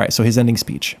 All right, so his ending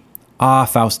speech. Ah,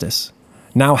 Faustus,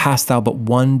 now hast thou but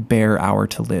 1 bare hour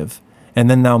to live, and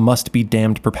then thou must be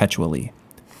damned perpetually.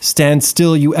 Stand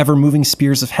still, you ever-moving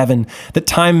spears of heaven, that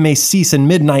time may cease and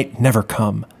midnight never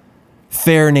come.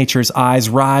 Fair nature's eyes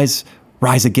rise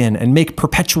again, and make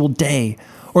perpetual day.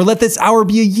 Or let this hour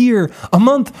be a year, a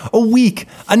month, a week,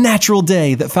 a natural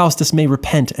day, that Faustus may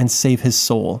repent and save his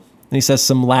soul. And he says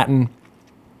some Latin,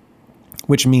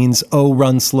 which means, oh,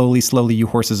 run slowly, slowly, you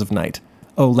horses of night.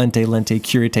 O lente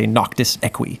curate noctis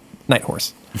equi. Night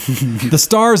horse. The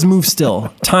stars move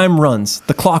still. Time runs.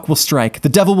 The clock will strike. The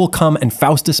devil will come, and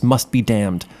Faustus must be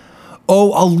damned.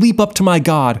 Oh, I'll leap up to my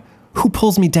God. Who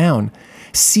pulls me down?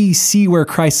 See where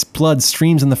Christ's blood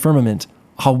streams in the firmament.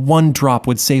 Ah, one drop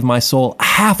would save my soul.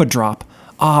 Half a drop.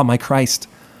 Ah, my Christ.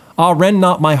 Ah, rend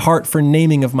not my heart for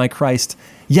naming of my Christ.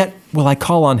 Yet will I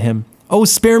call on him. Oh,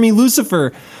 spare me,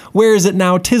 Lucifer. Where is it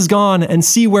now? 'Tis gone. And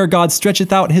see where God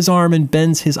stretcheth out his arm and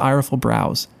bends his ireful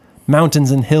brows.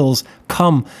 Mountains and hills,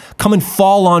 come and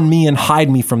fall on me and hide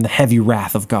me from the heavy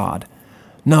wrath of God.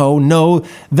 No,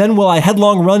 then will I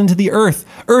headlong run into the earth.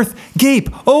 Earth, gape!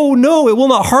 Oh no, it will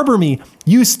not harbor me.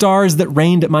 You stars that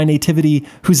reigned at my nativity,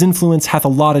 whose influence hath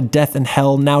allotted death and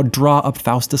hell, now draw up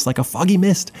Faustus like a foggy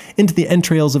mist into the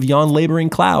entrails of yon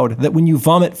laboring cloud, that when you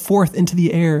vomit forth into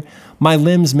the air, my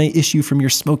limbs may issue from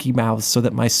your smoky mouths, so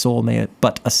that my soul may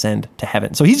but ascend to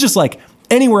heaven. So he's just like,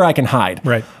 anywhere I can hide.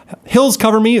 Right. Hills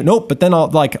cover me. Nope. But then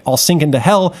I'll sink into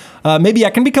hell. Maybe I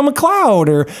can become a cloud,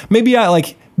 or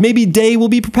maybe day will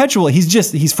be perpetual. He's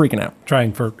freaking out.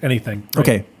 Trying for anything. Right?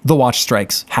 Okay. The watch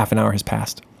strikes. Half an hour has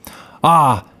passed.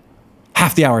 Ah,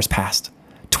 half the hour has passed.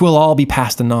 'Twill all be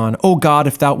past anon. O God,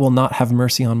 if thou wilt not have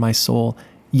mercy on my soul,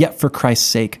 yet for Christ's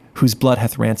sake, whose blood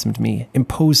hath ransomed me,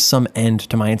 impose some end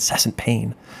to my incessant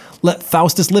pain. Let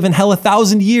Faustus live in hell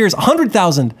 1,000 years,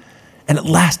 100,000, and at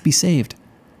last be saved.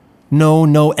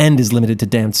 No end is limited to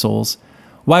damned souls.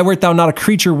 Why wert thou not a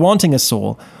creature wanting a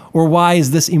soul? Or why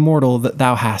is this immortal that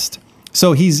thou hast?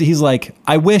 So he's like,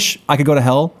 I wish I could go to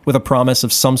hell with a promise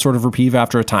of some sort of reprieve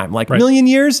after a time. Like, million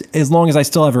years, as long as I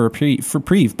still have a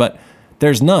reprieve, but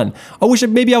there's none. I wish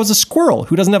maybe I was a squirrel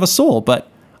who doesn't have a soul, but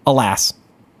alas,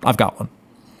 I've got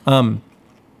one.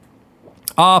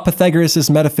 Pythagoras'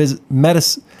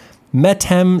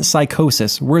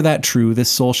 metempsychosis, were that true, this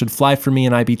soul should fly from me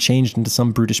and I be changed into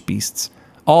some brutish beasts.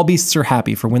 All beasts are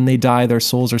happy, for when they die, their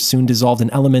souls are soon dissolved in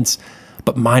elements,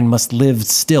 but mine must live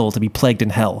still to be plagued in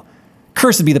hell.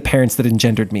 Cursed be the parents that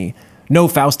engendered me. No,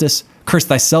 Faustus, curse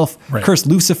thyself, curse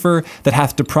Lucifer, that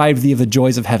hath deprived thee of the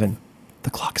joys of heaven. The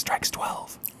clock strikes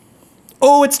 12.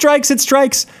 Oh, it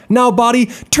strikes. Now, body,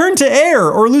 turn to air,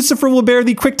 or Lucifer will bear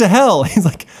thee quick to hell. He's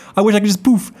like, I wish I could just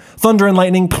poof, thunder and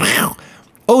lightning.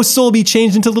 O soul, be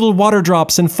changed into little water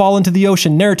drops and fall into the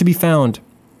ocean, ne'er to be found.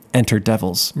 Enter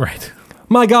devils. Right.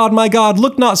 My God,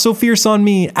 look not so fierce on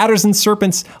me. Adders and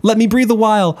serpents, let me breathe a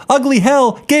while. Ugly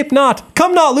hell, gape not.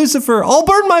 Come not, Lucifer. I'll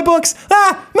burn my books.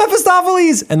 Ah,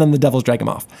 Mephistopheles. And then the devils drag him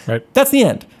off. Right. That's the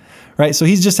end. Right. So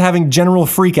he's just having general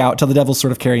freak out till the devils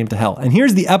sort of carry him to hell. And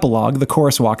here's the epilogue. The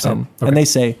chorus walks in and they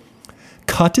say,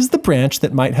 cut is the branch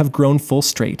that might have grown full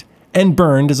straight, and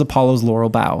burned is Apollo's laurel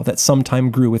bough that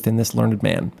sometime grew within this learned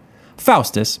man.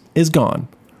 Faustus is gone.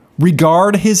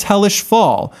 Regard his hellish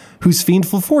fall, whose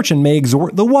fiendful fortune may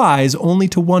exhort the wise only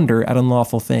to wonder at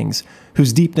unlawful things,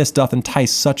 whose deepness doth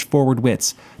entice such forward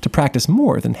wits to practice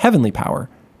more than heavenly power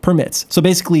permits. So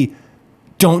basically,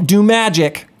 don't do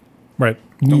magic. Right.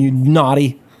 You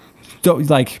naughty. Don't,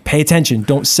 pay attention.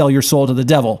 Don't sell your soul to the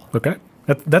devil. Okay.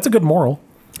 That's a good moral.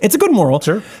 It's a good moral.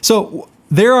 Sure. So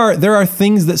there are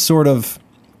things that sort of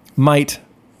might.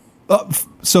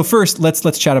 So first,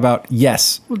 let's chat about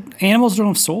yes. Animals don't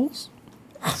have souls?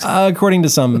 According to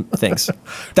some things.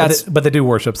 But they do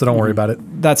worship, so don't worry about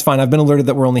it. That's fine. I've been alerted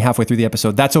that we're only halfway through the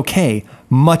episode. That's okay.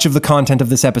 Much of the content of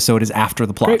this episode is after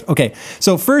the plot. Great. Okay.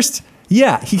 So first,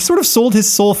 yeah, he sort of sold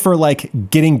his soul for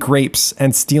getting grapes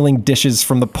and stealing dishes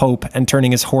from the Pope and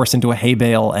turning his horse into a hay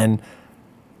bale, and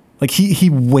he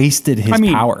wasted his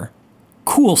power.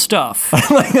 Cool stuff.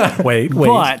 Wait.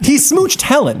 But he smooched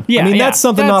Helen. Yeah, that's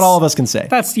something not all of us can say.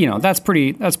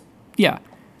 Yeah.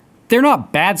 They're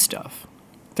not bad stuff.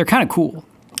 They're kind of cool.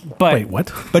 But wait,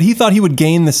 what? But he thought he would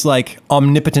gain this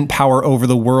omnipotent power over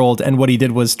the world, and what he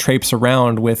did was traipse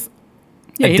around with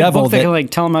a devil that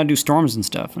could tell him how to do storms and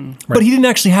stuff. But he didn't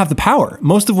actually have the power.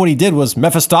 Most of what he did was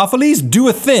Mephistopheles, do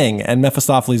a thing, and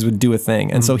Mephistopheles would do a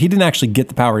thing. And so he didn't actually get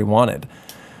the power he wanted.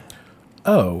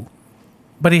 Oh.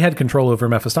 But he had control over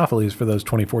Mephistopheles for those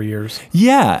 24 years.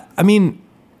 Yeah. I mean,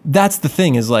 that's the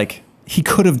thing is he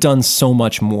could have done so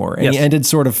much more. And he ended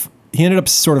up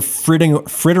sort of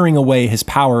frittering away his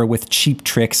power with cheap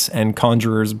tricks and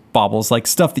conjurer's baubles,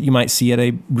 stuff that you might see at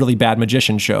a really bad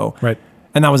magician show. Right.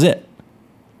 And that was it.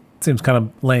 Seems kind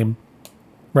of lame,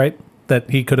 right? That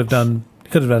he could have done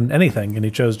anything, and he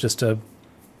chose just to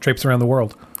traipse around the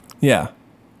world. Yeah.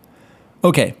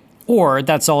 Okay. Or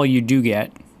that's all you do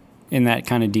get in that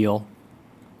kind of deal.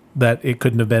 That it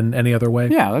couldn't have been any other way?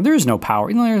 Yeah, there is no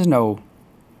power. There's no,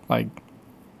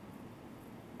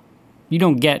 you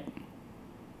don't get,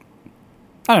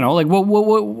 I don't know,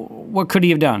 what could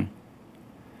he have done?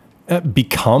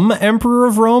 become emperor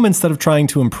of Rome instead of trying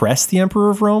to impress the emperor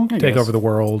of Rome. Take guess. over the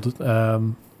world.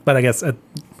 But I guess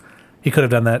he could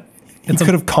have done that. He could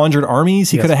have conjured armies.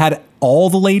 He Yes. could have had all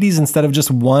the ladies instead of just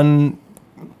one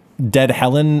dead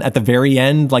Helen at the very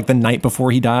end, like the night before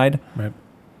he died. Right.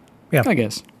 Yeah. I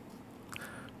guess.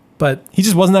 But He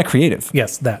just wasn't that creative.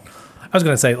 yes, that. I was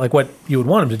going to say, like, what you would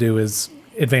want him to do is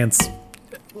advance,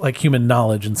 like, human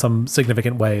knowledge in some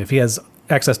significant way. If he has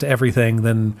access to everything,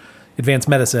 then advance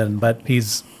medicine, but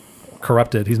he's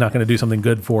corrupted. He's not going to do something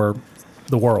good for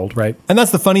the world, right? And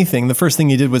that's the funny thing. The first thing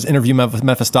he did was interview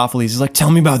Mephistopheles. He's like, tell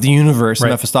me about the universe. Right.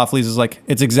 And Mephistopheles is like,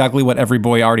 it's exactly what every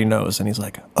boy already knows. And he's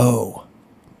like, oh.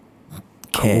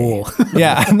 Okay. Cool.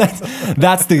 Yeah, and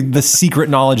that's the secret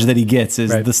knowledge that he gets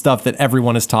is Right. the stuff that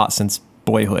everyone is taught since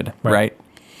boyhood, right?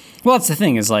 Well, that's the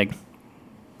thing is like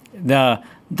the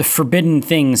forbidden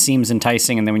thing seems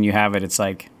enticing, and then when you have it, it's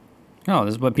like, oh,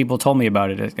 this is what people told me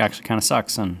about it. It actually kind of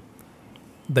sucks, and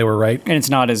They were right. it's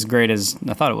not as great as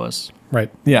I thought it was.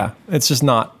 Right. Yeah, it's just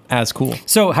not as cool.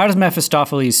 So, how does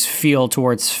Mephistopheles feel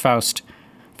towards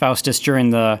Faustus during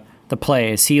the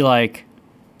play? Is he like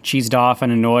cheesed off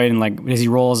and annoyed, and like does he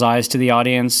roll his eyes to the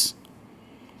audience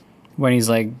when he's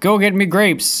like, "Go get me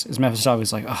grapes"? Is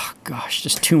Mephistopheles like, "Oh gosh,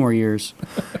 just 2 more years"?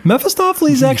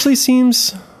 Mephistopheles actually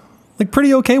seems like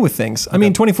pretty okay with things. I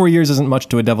mean, 24 years isn't much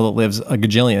to a devil that lives a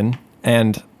gajillion,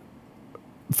 and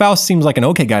Faust seems like an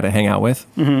okay guy to hang out with,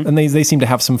 and they seem to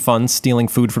have some fun stealing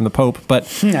food from the Pope. But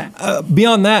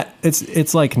beyond that,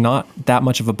 it's like not that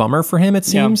much of a bummer for him. It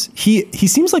seems he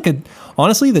seems like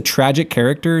honestly the tragic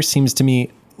character seems to me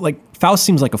like Faust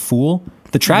seems like a fool.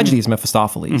 The tragedy is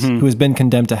Mephistopheles, who has been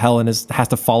condemned to hell and has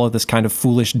to follow this kind of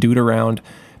foolish dude around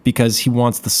because he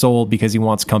wants the soul, because he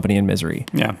wants company and misery.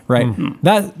 Yeah. Right.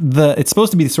 It's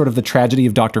supposed to be sort of the tragedy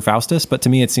of Dr. Faustus, but to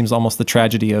me it seems almost the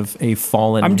tragedy of a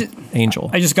fallen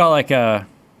angel. I just got like a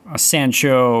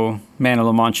Sancho Man of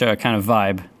La Mancha kind of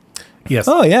vibe. Yes.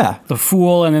 Oh yeah. The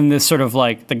fool, and then this sort of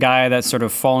like the guy that's sort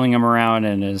of following him around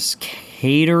and is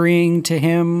catering to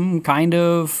him, kind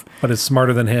of, But is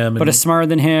smarter than him. but and is smarter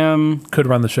than him. could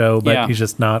run the show, but Yeah. he's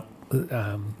just not.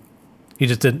 He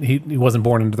just didn't. He wasn't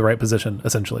born into the right position.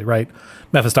 Essentially, right?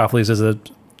 Mephistopheles is a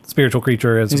spiritual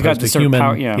creature as He's got opposed this to sort of human.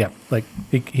 power- yeah. Like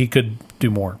he could do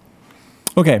more.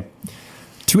 Okay.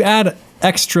 To add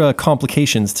extra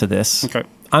complications to this, Okay.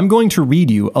 I'm going to read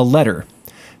you a letter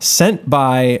sent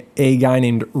by a guy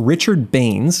named Richard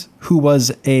Baines, who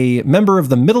was a member of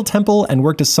the Middle Temple and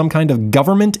worked as some kind of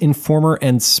government informer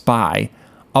and spy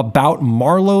about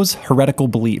Marlowe's heretical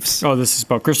beliefs. Oh, this is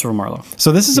about Christopher Marlowe.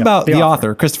 So this is about the the author.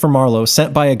 author, Christopher Marlowe,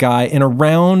 sent by a guy in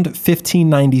around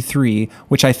 1593,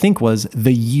 which I think was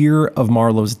the year of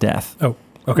Marlowe's death. Oh,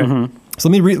 okay. So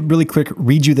let me really quick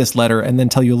read you this letter and then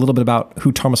tell you a little bit about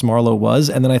who Thomas Marlowe was,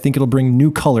 and then I think it'll bring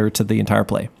new color to the entire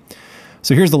play.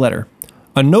 So here's the letter.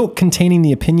 A note containing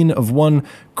the opinion of one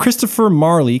Christopher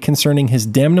Marley concerning his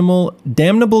damnable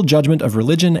judgment of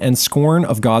religion and scorn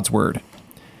of God's word.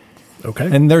 Okay.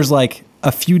 And there's like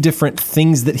a few different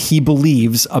things that he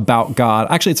believes about God.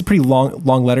 Actually, it's a pretty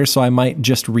long letter, so I might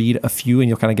just read a few and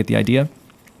you'll kind of get the idea.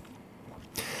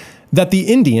 That the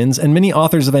Indians and many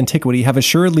authors of antiquity have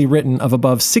assuredly written of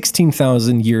above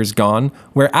 16,000 years gone,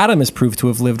 where Adam is proved to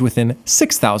have lived within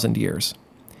 6,000 years.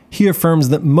 He affirms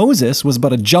that Moses was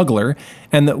but a juggler,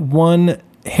 and that one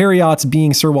Heriot's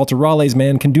being Sir Walter Raleigh's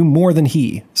man can do more than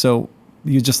he. So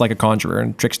he's just like a conjurer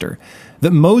and trickster.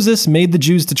 That Moses made the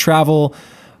Jews to travel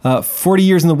 40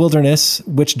 years in the wilderness,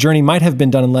 which journey might have been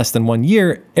done in less than 1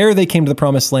 year, ere they came to the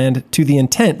promised land, to the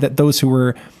intent that those who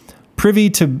were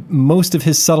privy to most of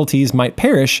his subtleties might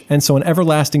perish, and so an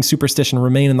everlasting superstition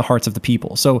remain in the hearts of the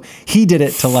people. So he did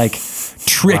it to like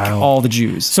trick all the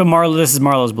Jews. So this is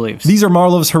Marlowe's beliefs. These are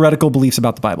Marlowe's heretical beliefs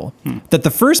about the Bible. That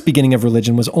the first beginning of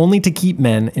religion was only to keep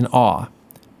men in awe.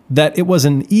 That it was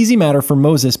an easy matter for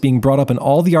Moses, being brought up in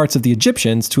all the arts of the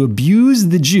Egyptians, to abuse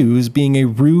the Jews, being a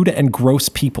rude and gross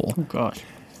people. Oh, gosh.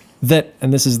 That,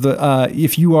 and this is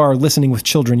if you are listening with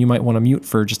children, you might want to mute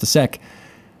for just a sec.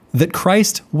 That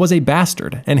Christ was a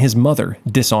bastard and his mother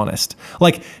dishonest.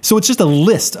 Like, so it's just a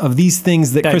list of these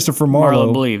things that Christopher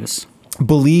Marlowe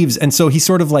believes. And so he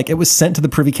sort of like, it was sent to the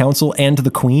Privy Council and to the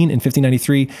Queen in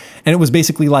 1593. And it was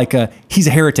basically like, he's a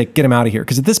heretic, get him out of here.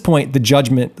 Because at this point, the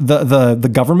judgment, the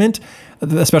government,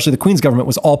 especially the Queen's government,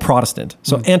 was all Protestant.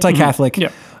 So anti-Catholic,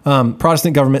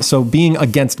 Protestant government. So being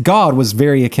against God was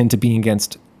very akin to being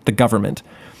against the government.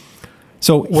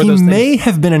 So he may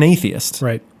have been an atheist.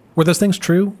 Right. Were those things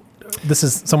true? This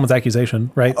is someone's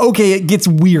accusation, right? Okay, it gets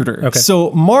weirder. Okay. So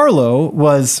Marlowe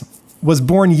was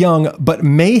born young, but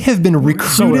may have been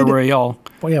recruited. So were y'all.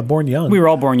 Well, yeah, born young. We were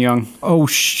all born young.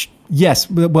 Yes,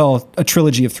 well, a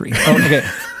trilogy of 3. Oh, okay.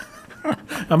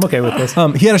 I'm okay with this.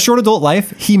 He had a short adult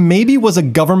life. He maybe was a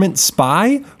government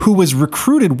spy who was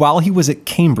recruited while he was at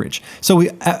Cambridge. So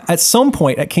at some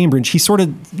point at Cambridge, he sort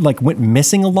of like went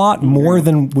missing a lot, more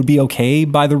than would be okay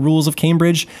by the rules of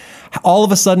Cambridge. All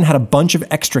of a sudden had a bunch of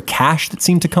extra cash that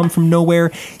seemed to come from nowhere.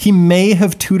 He may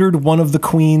have tutored one of the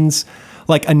queens,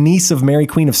 like a niece of Mary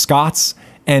Queen of Scots,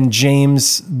 and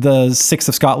James the Sixth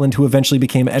of Scotland, who eventually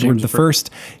became Edward the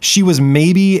First. She was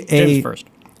maybe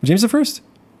James the First?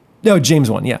 No, James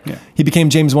I, yeah. He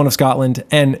became James I of Scotland.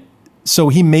 And so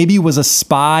he maybe was a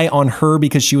spy on her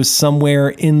because she was somewhere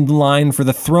in line for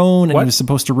the throne and he was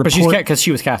supposed to report. But because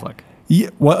she was Catholic. Yeah,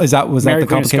 what is that? Was Mary that the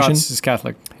Queen of complication? Scots is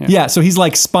Catholic. Yeah, so he's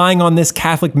like spying on this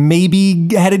Catholic,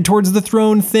 maybe headed towards the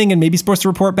throne thing and maybe supposed to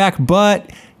report back. But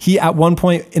he, at one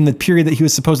point in the period that he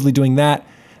was supposedly doing that,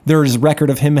 there is record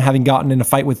of him having gotten in a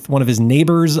fight with one of his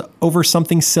neighbors over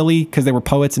something silly because they were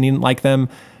poets and he didn't like them.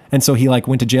 And so he like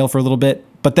went to jail for a little bit.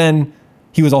 But then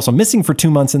he was also missing for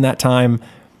 2 months in that time.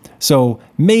 So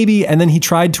maybe, and then he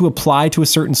tried to apply to a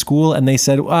certain school and they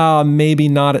said, maybe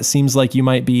not. It seems like you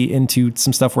might be into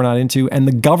some stuff we're not into. And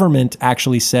the government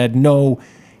actually said, no,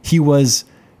 he was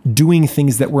doing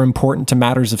things that were important to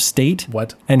matters of state.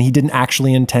 What? And he didn't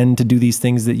actually intend to do these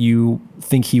things that you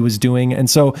think he was doing. And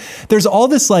so there's all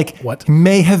this like, What?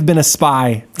 May have been a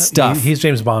spy stuff. He's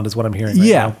James Bond is what I'm hearing right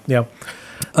Yeah. now.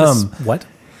 What?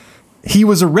 He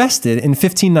was arrested in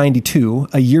 1592,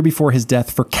 a year before his death,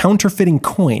 for counterfeiting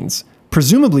coins,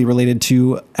 presumably related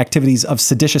to activities of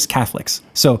seditious Catholics.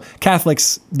 So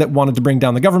Catholics that wanted to bring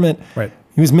down the government. Right.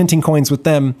 He was minting coins with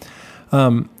them,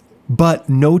 but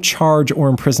no charge or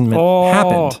imprisonment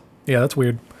happened. Yeah, that's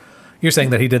weird. You're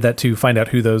saying that he did that to find out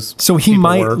who those So he people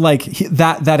might were.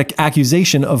 that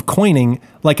accusation of coining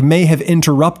like may have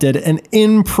interrupted an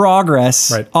in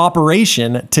progress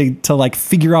operation to like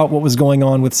figure out what was going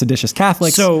on with seditious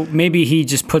Catholics. So maybe he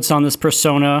just puts on this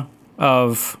persona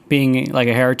of being like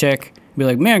a heretic, be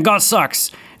like, man, God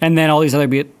sucks. And then all these other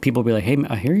people be like, hey,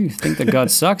 I hear you think that God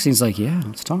sucks. And he's like, yeah,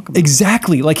 let's talk about it.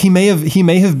 Exactly. Like he may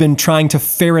have been trying to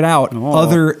ferret out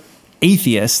other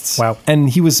atheists. Wow. And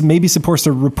he was maybe supposed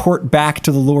to report back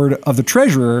to the Lord of the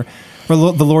Treasurer or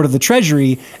the Lord of the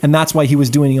Treasury. And that's why he was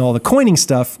doing all the coining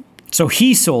stuff. So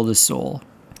he sold his soul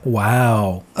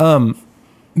Wow.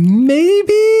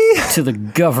 Maybe. to the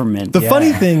government. The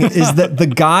funny thing is that the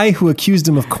guy who accused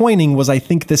him of coining was, I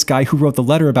think, this guy who wrote the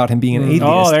letter about him being an atheist.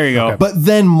 Oh, there you go. Okay. But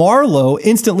then Marlowe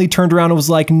instantly turned around and was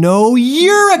like, no,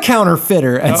 you're a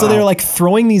counterfeiter. And so they were like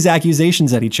throwing these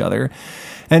accusations at each other.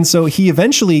 And so he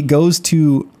eventually goes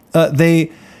to,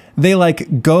 they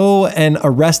like go and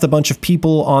arrest a bunch of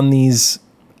people on these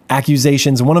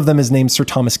accusations. One of them is named Sir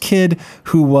Thomas Kidd,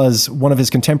 who was one of his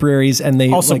contemporaries. And they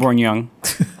Also born young.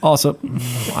 Also,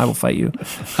 I will fight you.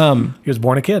 He was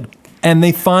born a kid. And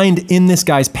they find in this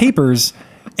guy's papers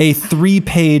a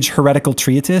 3-page heretical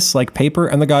treatise, like paper,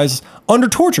 and the guy's under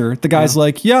torture. The guy's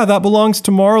like, yeah, that belongs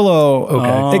to Marlowe.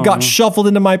 Okay. It got shuffled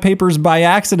into my papers by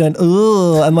accident.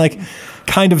 Ugh, and like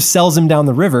kind of sells him down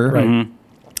the river. Right.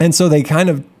 And so they kind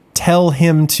of tell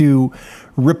him to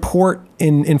report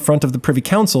in front of the Privy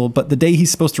Council, but the day he's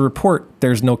supposed to report,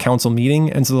 there's no council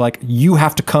meeting. And so they're like, you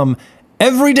have to come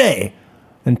every day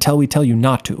until we tell you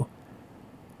not to.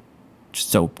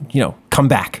 So, come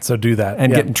back. So do that.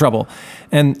 And get in trouble.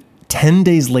 And 10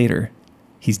 days later,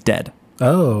 he's dead.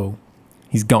 Oh.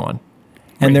 He's gone.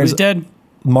 And And who's there's dead?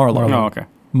 Marlowe. Oh, okay.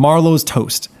 Marlowe's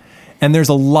toast. And there's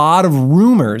a lot of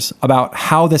rumors about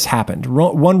how this happened.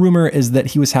 One rumor is that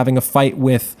he was having a fight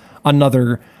with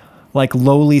another like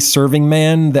lowly serving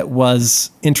man that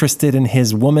was interested in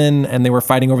his woman, and they were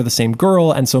fighting over the same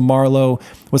girl. And so Marlowe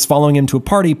was following him to a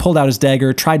party, pulled out his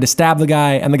dagger, tried to stab the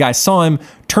guy, and the guy saw him,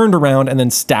 turned around, and then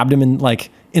stabbed him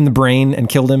in the brain and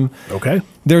killed him. Okay.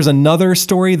 There's another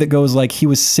story that goes like he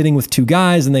was sitting with 2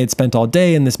 guys and they had spent all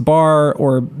day in this bar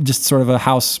or just sort of a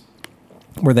house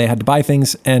where they had to buy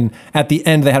things. And at the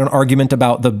end, they had an argument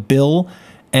about the bill.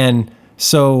 And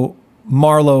so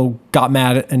Marlowe got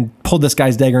mad and pulled this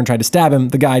guy's dagger and tried to stab him.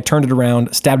 The guy turned it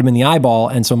around, stabbed him in the eyeball,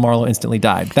 and so Marlowe instantly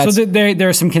died. So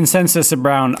there's some consensus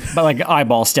around like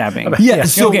eyeball stabbing. Yeah.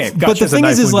 So, okay, but gotcha. the thing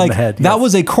knife is wound in like the head, that yes.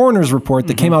 was a coroner's report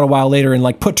that came out a while later and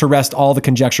like put to rest all the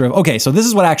conjecture of, okay, so this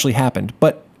is what actually happened.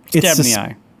 But Stabbed in the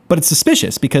eye. But it's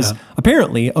suspicious because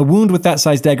apparently a wound with that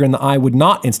size dagger in the eye would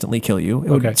not instantly kill you. It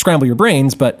would scramble your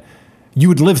brains, but you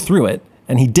would live through it,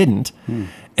 and he didn't.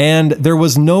 and there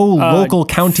was no local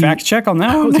county. Fact check on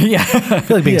that one. Yeah. I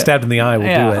feel like being stabbed in the eye will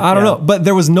Yeah. do it. I don't know, but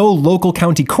there was no local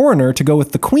county coroner to go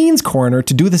with the Queen's coroner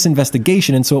to do this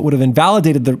investigation, and so it would have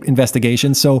invalidated the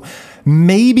investigation. So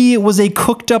maybe it was a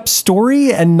cooked up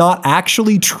story and not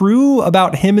actually true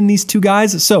about him and these two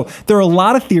guys. So there are a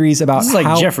lot of theories about This is like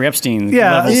how Jeffrey Epstein.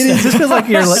 Yeah, levels. it just feels like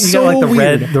you're like, you So got like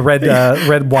weird. the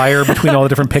red wire between all the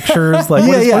different pictures. Like,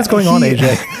 what is going on,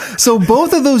 AJ? So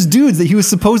both of those dudes that he was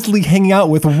supposedly hanging out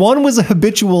with, one was a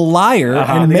habitual liar,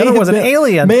 and The may other have was an been-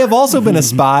 alien. may have also been a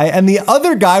spy, and the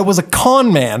other guy was a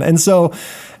con man, and so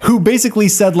who basically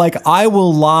said like, I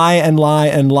will lie and lie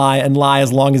and lie and lie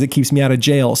as long as it keeps me out of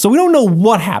jail. So we don't know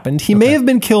what happened. He may have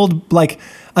been killed, like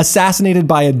assassinated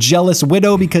by a jealous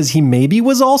widow because he maybe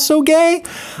was also gay.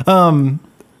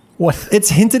 What? It's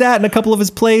hinted at in a couple of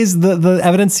his plays. The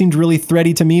evidence seemed really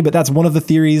thready to me, but that's one of the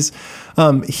theories.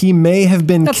 He may have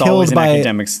been That's always killed an by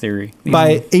academic's theory.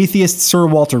 by atheist Sir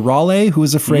Walter Raleigh, who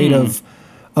was afraid of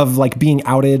like being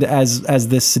outed as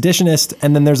this seditionist.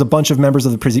 And then there's a bunch of members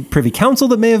of the Privy Council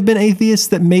that may have been atheists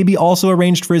that maybe also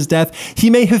arranged for his death.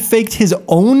 He may have faked his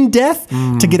own death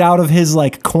to get out of his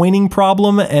like coining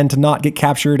problem and to not get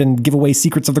captured and give away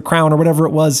secrets of the crown or whatever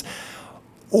it was.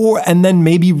 And then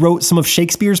maybe wrote some of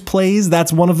Shakespeare's plays.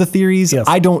 That's one of the theories. Yes.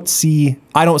 I don't see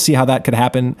how that could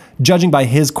happen. Judging by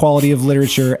his quality of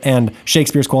literature and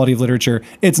Shakespeare's quality of literature,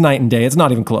 it's night and day. It's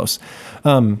not even close.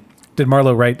 Did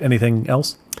Marlowe write anything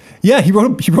else? Yeah, he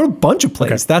wrote a bunch of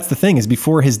plays. Okay. That's the thing, is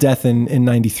before his death in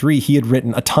 93, he had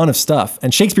written a ton of stuff.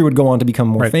 And Shakespeare would go on to become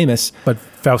more Right. famous. But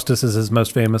Faustus is his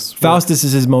most famous. Faustus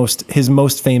is his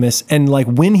most famous. And like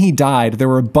when he died, there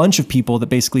were a bunch of people that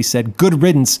basically said, good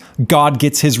riddance, God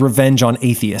gets his revenge on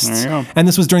atheists. There you go. And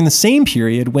this was during the same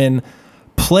period when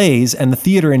plays and the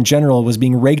theater in general was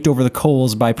being raked over the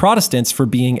coals by Protestants for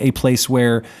being a place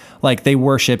where like they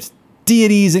worshipped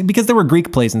deities, because there were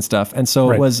Greek plays and stuff. And so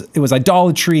Right. it was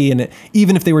idolatry. And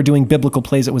even if they were doing biblical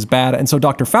plays, it was bad. And so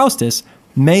Dr. Faustus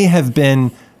may have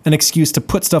been an excuse to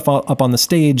put stuff up on the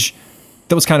stage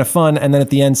that was kind of fun, and then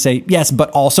at the end say, yes, but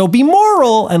also be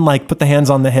moral, and like put the hands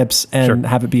on the hips and Sure.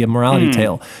 have it be a morality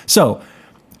tale. So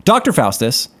Dr.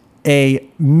 Faustus, a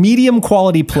medium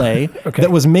quality play Okay.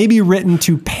 that was maybe written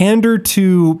to pander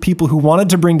to people who wanted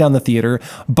to bring down the theater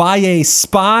by a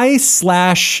spy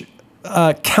slash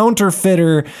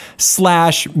counterfeiter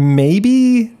slash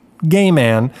maybe gay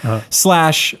man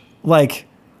slash like,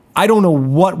 I don't know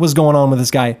what was going on with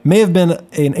this guy. May have been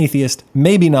an atheist,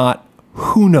 maybe not.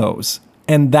 Who knows?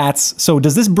 And so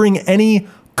does this bring any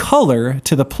color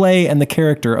to the play and the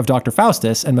character of Dr.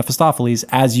 Faustus and Mephistopheles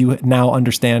as you now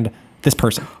understand this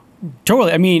person?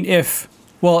 Totally. I mean,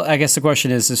 I guess the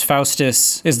question is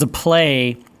the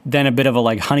play then a bit of a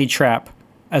like honey trap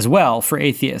as well for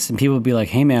atheists? And people would be like,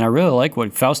 hey man, I really like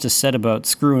what Faustus said about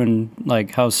screwing,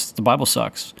 like how the Bible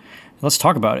sucks. Let's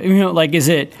talk about it. You know, like, is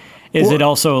it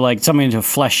also like something to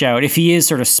flesh out if he is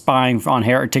sort of spying on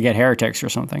to get heretics or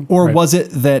something? Or Right. was it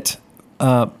that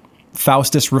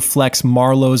Faustus reflects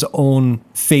Marlowe's own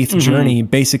faith journey,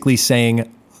 basically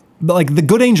saying, like, the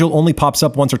good angel only pops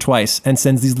up once or twice and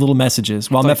sends these little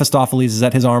messages, while Mephistopheles is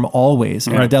at his arm always,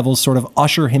 and the devils sort of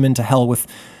usher him into hell with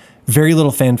very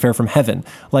little fanfare from heaven.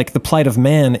 Like, the plight of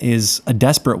man is a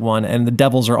desperate one, and the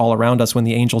devils are all around us when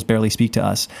the angels barely speak to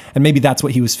us. And maybe that's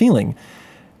what he was feeling.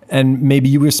 And maybe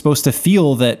you were supposed to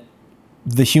feel that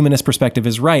the humanist perspective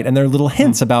is right, and there are little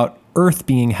hints about earth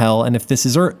being hell, and if this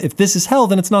is hell,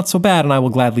 then it's not so bad, and I will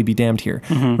gladly be damned here,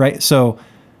 right? So,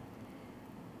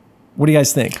 what do you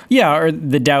guys think? Yeah, or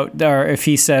the doubt, or if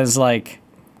he says like,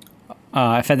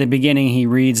 if at the beginning he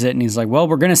reads it and he's like, well,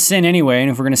 we're going to sin anyway,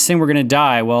 and if we're going to sin, we're going to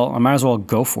die. Well, I might as well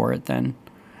go for it then.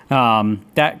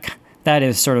 That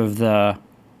is sort of the,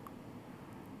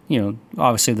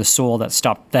 obviously the soul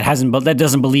that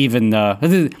doesn't believe in that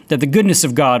the goodness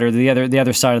of God, or the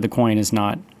other side of the coin is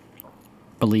not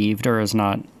believed or is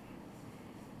not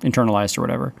internalized or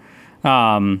whatever.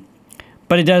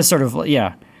 But it does sort of,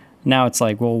 yeah. Now it's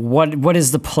like, well, what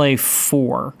is the play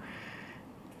for?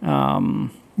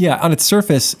 Yeah, on its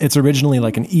surface, it's originally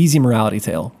like an easy morality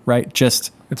tale, right?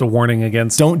 Just It's a warning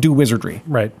against don't do wizardry.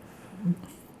 right,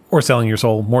 or selling your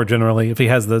soul more generally. If he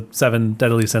has the 7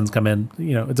 deadly sins come in,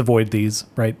 it's avoid these,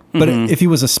 right? But if he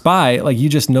was a spy, like you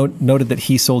just noted that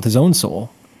he sold his own soul.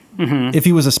 If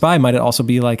he was a spy, might it also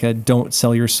be like a don't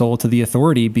sell your soul to the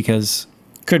authority, because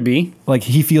Could be. like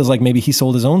he feels like maybe he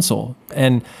sold his own soul.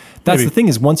 And that's Maybe. the thing,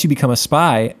 is once you become a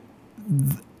spy,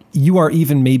 you are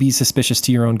even maybe suspicious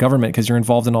to your own government, because you're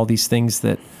involved in all these things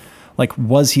that, like,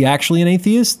 was he actually an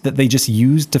atheist that they just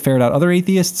used to ferret out other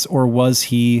atheists, or was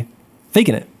he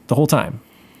faking it the whole time?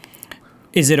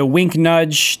 is it a wink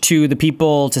nudge to the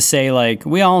people to say, like,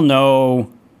 we all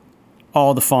know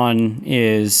all the fun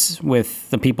is with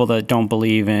the people that don't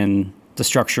believe in the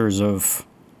structures of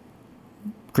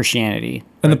Christianity.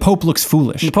 And the Pope looks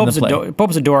foolish. The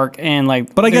Pope's a dork, and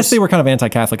like. But I guess they were kind of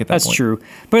anti-Catholic at that point. That's true.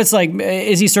 But it's like,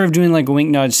 is he sort of doing like a wink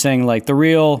nudge, saying like the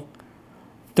real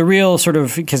sort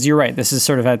of, because you're right, this is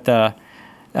sort of at the,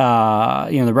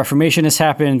 the Reformation has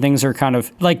happened. Things are kind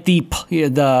of like the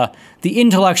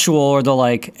intellectual or the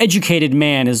like educated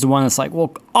man is the one that's like,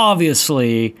 well,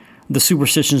 obviously the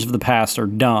superstitions of the past are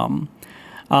dumb,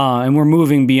 and we're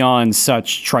moving beyond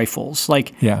such trifles.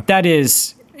 Like that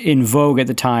is in vogue at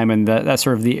the time, and that's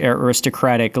sort of the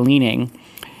aristocratic leaning.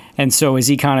 And so is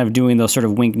he kind of doing those sort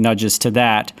of wink nudges to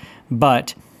that,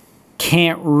 but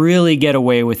can't really get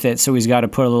away with it, so he's got to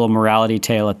put a little morality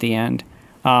tale at the end.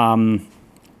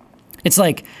 It's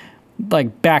like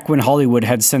back when Hollywood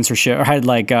had censorship, or had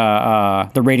like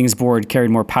the ratings board carried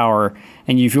more power,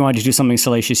 and if you wanted to do something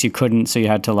salacious, you couldn't, so you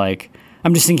had to like.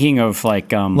 I'm just thinking of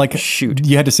shoot.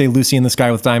 You had to say Lucy in the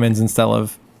Sky with Diamonds instead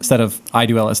of I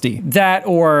Do LSD. That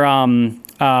or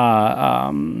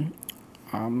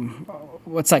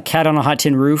what's that, Cat on a Hot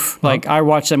Tin Roof? Like I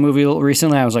watched that movie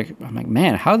recently. I'm like,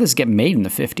 man, how did this get made in the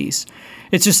 50s?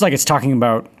 It's just like it's talking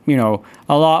about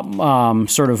a lot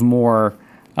sort of more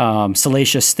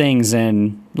salacious things,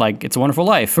 and like It's a Wonderful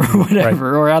Life or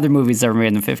whatever, or other movies that were made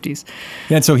in the 50s.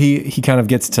 Yeah, and so he kind of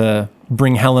gets to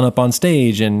bring Helen up on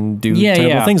stage and do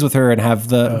terrible things with her and have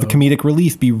the comedic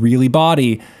relief be really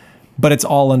bawdy, but it's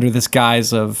all under this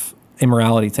guise of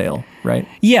immorality tale, right?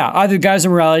 Yeah, either guise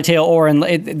of morality tale, or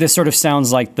this sort of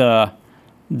sounds like the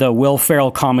Will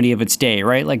Ferrell comedy of its day,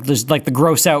 right? Like there's like the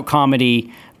gross out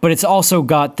comedy, but it's also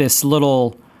got this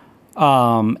little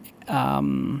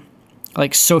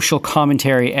like social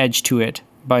commentary edge to it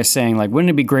by saying like, wouldn't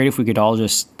it be great if we could all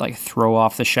just like throw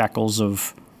off the shackles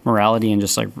of morality and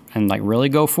just like really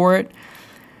go for it?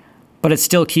 But it's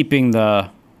still keeping the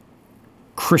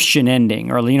Christian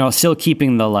ending, or still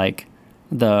keeping the like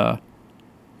the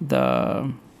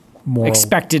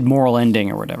expected moral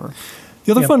ending or whatever.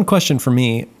 The other fun question for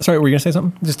me, sorry, were you gonna say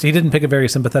something? Just he didn't pick a very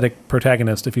sympathetic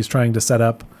protagonist if he's trying to set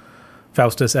up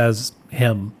Faustus as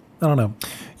him. I don't know.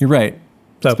 You're right.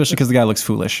 So, especially because the guy looks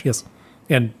foolish. Yes.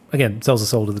 And again, sells his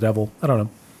soul to the devil. I don't know.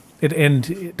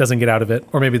 It doesn't get out of it.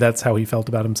 Or maybe that's how he felt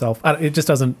about himself. It just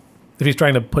doesn't. If he's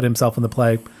trying to put himself in the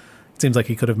play, it seems like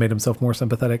he could have made himself more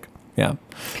sympathetic. Yeah.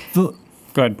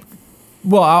 Good.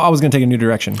 Well, I was going to take a new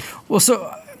direction. Well,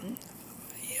 so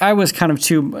I was kind of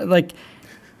too, like,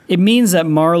 it means that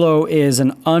Marlowe is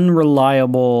an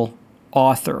unreliable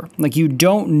author. Like, you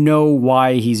don't know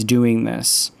why he's doing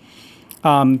this.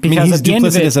 Because he's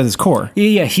duplicitous at his core.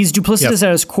 Yeah, he's duplicitous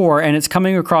at his core, and it's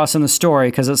coming across in the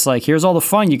story because it's like, here's all the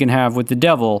fun you can have with the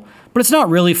devil, but it's not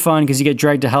really fun because you get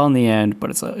dragged to hell in the end, but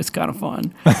it's kind of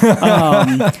fun.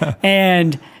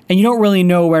 And you don't really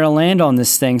know where to land on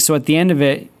this thing, so at the end of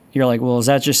it, you're like, well, is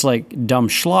that just like dumb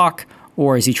schlock,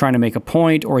 or is he trying to make a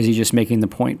point, or is he just making the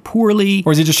point poorly?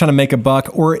 Or is he just trying to make a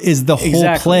buck, or is the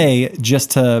whole play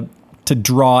just to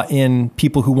draw in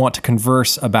people who want to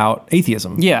converse about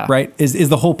atheism? Yeah. Right? Is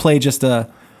the whole play just a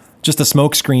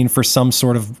smokescreen for some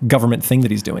sort of government thing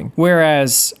that he's doing?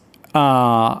 Whereas,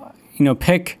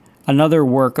 pick another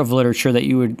work of literature that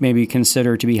you would maybe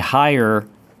consider to be higher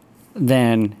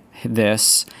than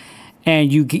this,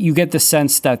 and you get the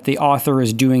sense that the author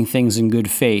is doing things in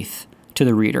good faith to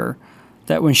the reader.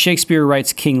 That when Shakespeare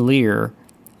writes King Lear,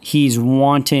 he's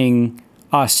wanting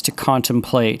us to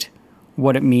contemplate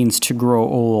what it means to grow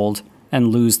old and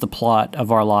lose the plot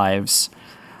of our lives.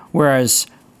 Whereas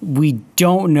we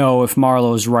don't know if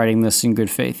Marlowe's writing this in good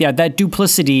faith. Yeah, that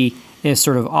duplicity is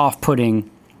sort of off-putting,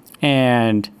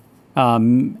 and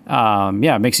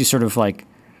it makes you sort of like,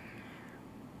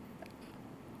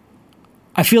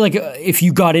 I feel like if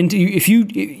you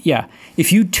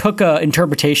took a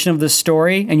interpretation of this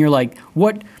story and you're like,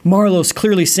 what Marlowe's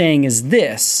clearly saying is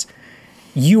this,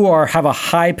 you have a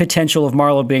high potential of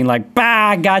Marlowe being like,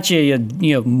 bah, gotcha,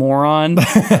 you moron.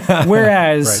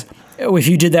 Whereas if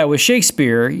you did that with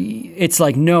Shakespeare, it's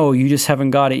like, no, you just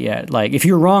haven't got it yet. Like, if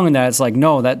you're wrong in that, it's like,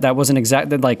 no, that wasn't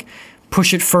exact. Like,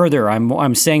 push it further.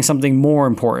 I'm saying something more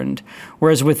important.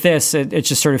 Whereas with this, it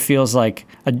just sort of feels like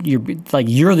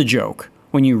you're the joke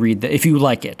when you read that, if you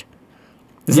like it.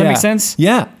 Does that make sense?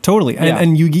 Yeah, totally.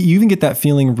 And you even get that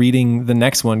feeling reading the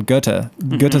next one,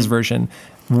 Goethe's version.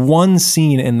 One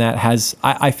scene in that has,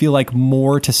 I feel like,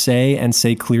 more to say and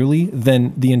say clearly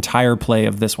than the entire play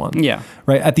of this one. Yeah.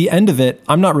 Right? At the end of it,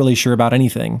 I'm not really sure about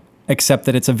anything, except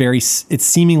that it's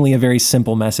seemingly a very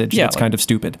simple message that's kind of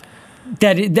stupid.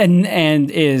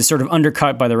 and is sort of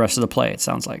undercut by the rest of the play, it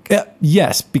sounds like.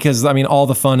 Yes, because I mean, all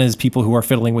the fun is people who are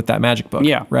fiddling with that magic book.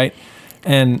 Yeah. Right.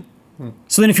 And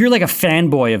So then if you're like a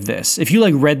fanboy of this, if you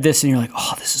like read this and you're like,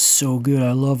 oh, this is so good,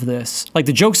 I love this. Like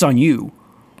the joke's on you.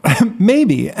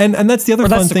 maybe. And that's the other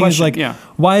fun thing is like,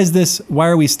 why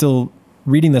are we still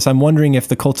reading this? I'm wondering if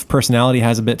the cult of personality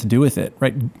has a bit to do with it,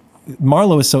 right?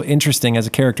 Marlowe is so interesting as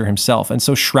a character himself and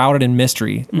so shrouded in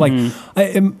mystery. Like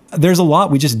there's a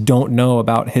lot we just don't know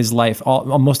about his life.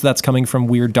 Most of that's coming from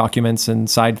weird documents and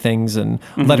side things and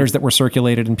letters that were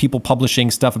circulated and people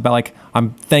publishing stuff about like,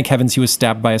 thank heavens he was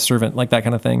stabbed by a servant, like that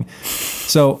kind of thing.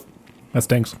 So that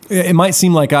stinks. It might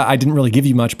seem like I didn't really give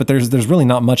you much, but there's really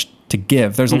not much to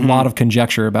give. There's a lot of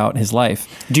conjecture about his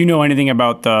life. Do you know anything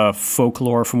about the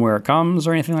folklore from where it comes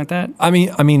or anything like that? I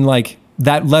mean, like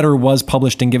that letter was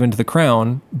published and given to the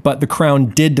Crown, but the Crown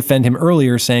did defend him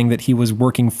earlier, saying that he was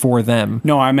working for them.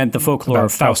 No, I meant the folklore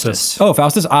of Faustus. Oh,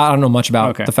 Faustus? I don't know much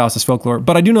about the Faustus folklore,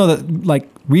 but I do know that, like,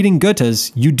 reading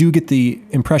Goethe's, you do get the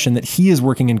impression that he is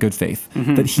working in good faith,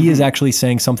 that he is actually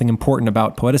saying something important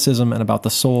about poeticism and about the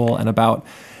soul and about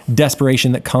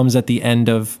desperation that comes at the end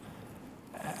of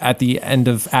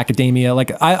academia.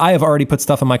 Like I have already put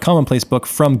stuff in my commonplace book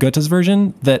from Goethe's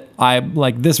version that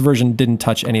this version didn't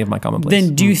touch any of my commonplace.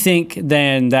 Then do you think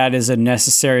then that is a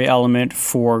necessary element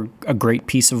for a great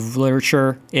piece of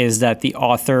literature, is that the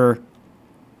author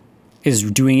is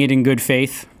doing it in good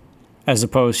faith as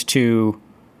opposed to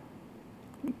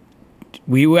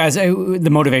the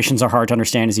motivations are hard to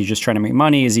understand. Is he just trying to make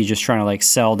money? Is he just trying to like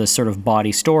sell this sort of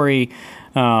body story?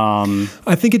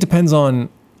 I think it depends on.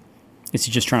 Is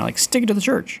he just trying to like stick it to the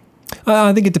church?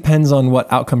 I think it depends on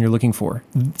what outcome you're looking for.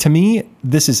 To me,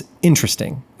 this is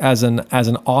interesting as an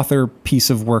author piece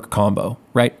of work combo,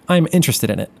 right? I'm interested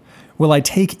in it. Will I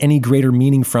take any greater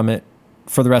meaning from it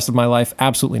for the rest of my life?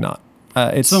 Absolutely not.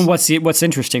 So what's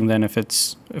interesting then if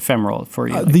it's ephemeral for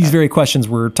you? These very questions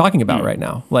we're talking about right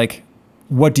now, like.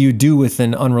 What do you do with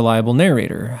an unreliable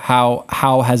narrator? How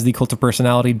has the cult of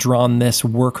personality drawn this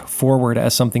work forward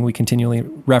as something we continually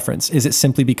reference? Is it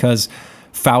simply because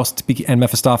Faust and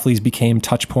Mephistopheles became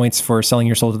touch points for selling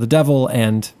your soul to the devil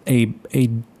and a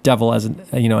devil as an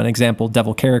example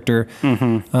devil character?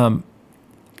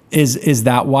 Is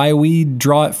that why we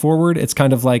draw it forward? It's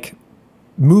kind of like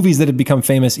movies that had become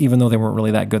famous even though they weren't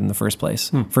really that good in the first place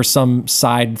for some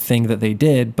side thing that they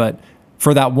did, but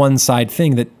for that one side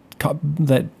thing that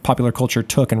popular culture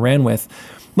took and ran with.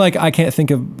 Like I can't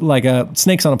think of like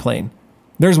Snakes on a Plane.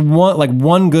 There's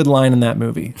one good line in that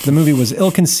movie. The movie was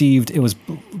ill-conceived. It was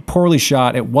poorly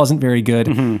shot. It wasn't very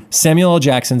good. Samuel L.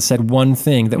 Jackson said one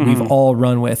thing that we've all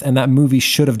run with, and that movie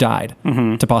should have died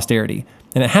to posterity.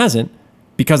 And it hasn't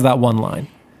because of that one line.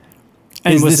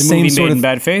 And was the movie made in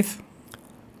bad faith?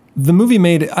 The movie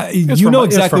made, you know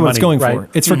exactly what it's going for.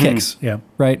 It's for kicks. Yeah.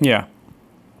 Right? Yeah.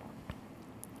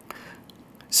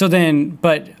 So then,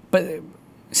 but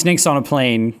Snakes on a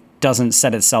Plane doesn't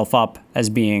set itself up as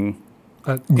being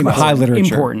high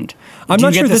literature. Important. I'm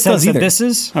not sure this does either. This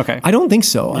is okay. I don't think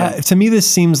so. Yeah. To me, this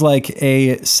seems like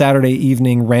a Saturday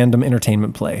evening random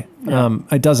entertainment play. Yeah.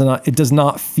 It does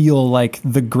not feel like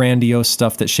the grandiose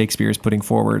stuff that Shakespeare is putting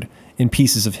forward in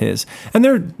pieces of his. And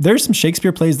there's some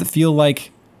Shakespeare plays that feel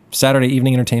like Saturday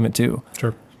evening entertainment too.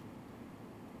 Sure.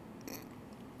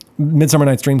 Midsummer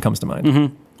Night's Dream comes to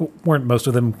mind. Weren't most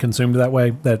of them consumed that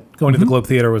way? That going to the Globe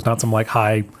Theater was not some like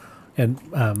high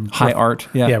art,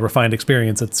 refined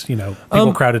experience. It's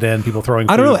people crowded in, people throwing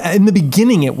food. I don't know. In the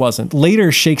beginning, it wasn't.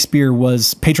 Later, Shakespeare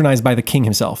was patronized by the king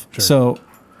himself. Sure. So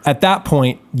at that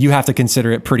point, you have to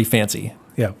consider it pretty fancy.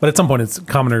 Yeah, but at some point, it's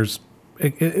commoners.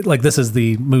 Like this is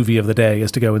the movie of the day,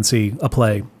 is to go and see a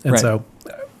play, and so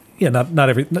not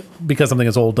every because something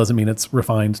is old doesn't mean it's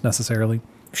refined necessarily.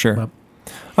 Sure. But,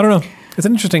 I don't know. It's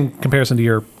an interesting comparison to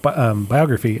your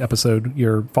biography episode,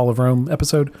 your Fall of Rome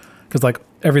episode, because like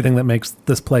everything that makes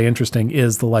this play interesting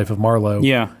is the life of Marlowe,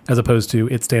 as opposed to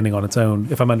it standing on its own.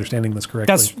 If I'm understanding this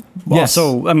correctly,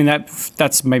 So I mean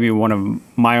that's maybe one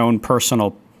of my own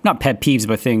personal not pet peeves,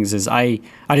 but things is I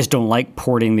just don't like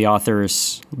porting the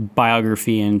author's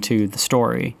biography into the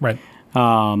story. Right.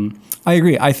 I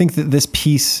agree. I think that this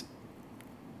piece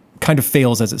kind of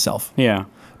fails as itself. Yeah.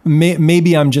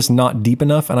 Maybe I'm just not deep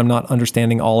enough and I'm not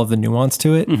understanding all of the nuance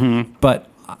to it, but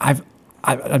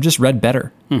I've just read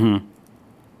better. It's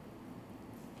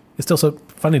still so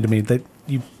funny to me that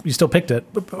you still picked it,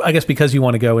 I guess because you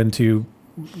want to go into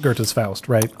Goethe's Faust,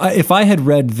 right? If I had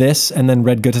read this and then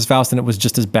read Goethe's Faust and it was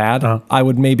just as bad, I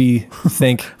would maybe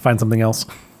think find something else.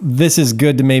 This is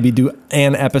good to maybe do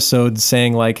an episode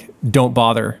saying like, don't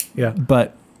bother. Yeah.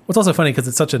 But It's also funny because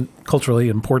it's such a culturally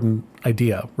important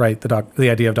idea, right? The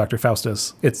idea of Dr.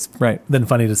 Faustus. It's Right. then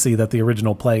funny to see that the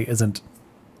original play isn't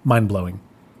mind-blowing.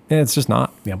 It's just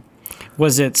not. Yeah.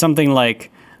 Was it something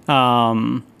like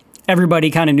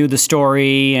everybody kind of knew the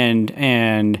story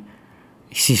and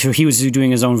he was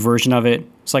doing his own version of it?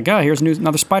 It's like, oh, here's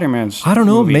another Spider-Man. I don't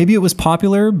know. movie. Maybe it was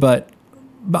popular, but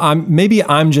maybe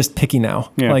I'm just picky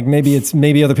now. Yeah. Like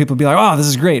maybe other people be like, oh, this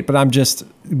is great. But I'm just,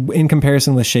 in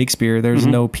comparison with Shakespeare, there's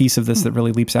no piece of this that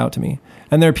really leaps out to me.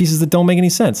 And there are pieces that don't make any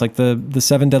sense, like the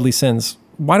 7 deadly sins.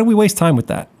 Why do we waste time with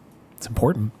that? It's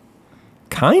important,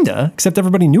 Kinda, except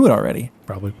everybody knew it already.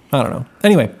 probably. I don't know.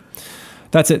 Anyway,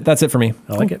 that's it. That's it for me.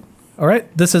 I like it. All right.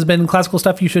 This has been Classical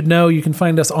Stuff You Should Know. You can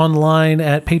find us online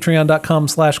at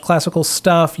patreon.com/classical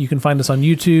stuff. You can find us on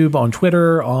YouTube, on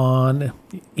Twitter, on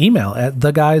email at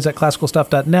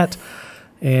theguys@classicalstuff.net.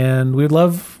 And we would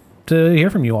love to hear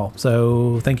from you all.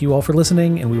 So thank you all for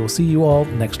listening, and we will see you all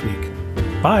next week.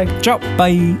 Bye. Ciao.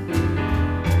 Bye.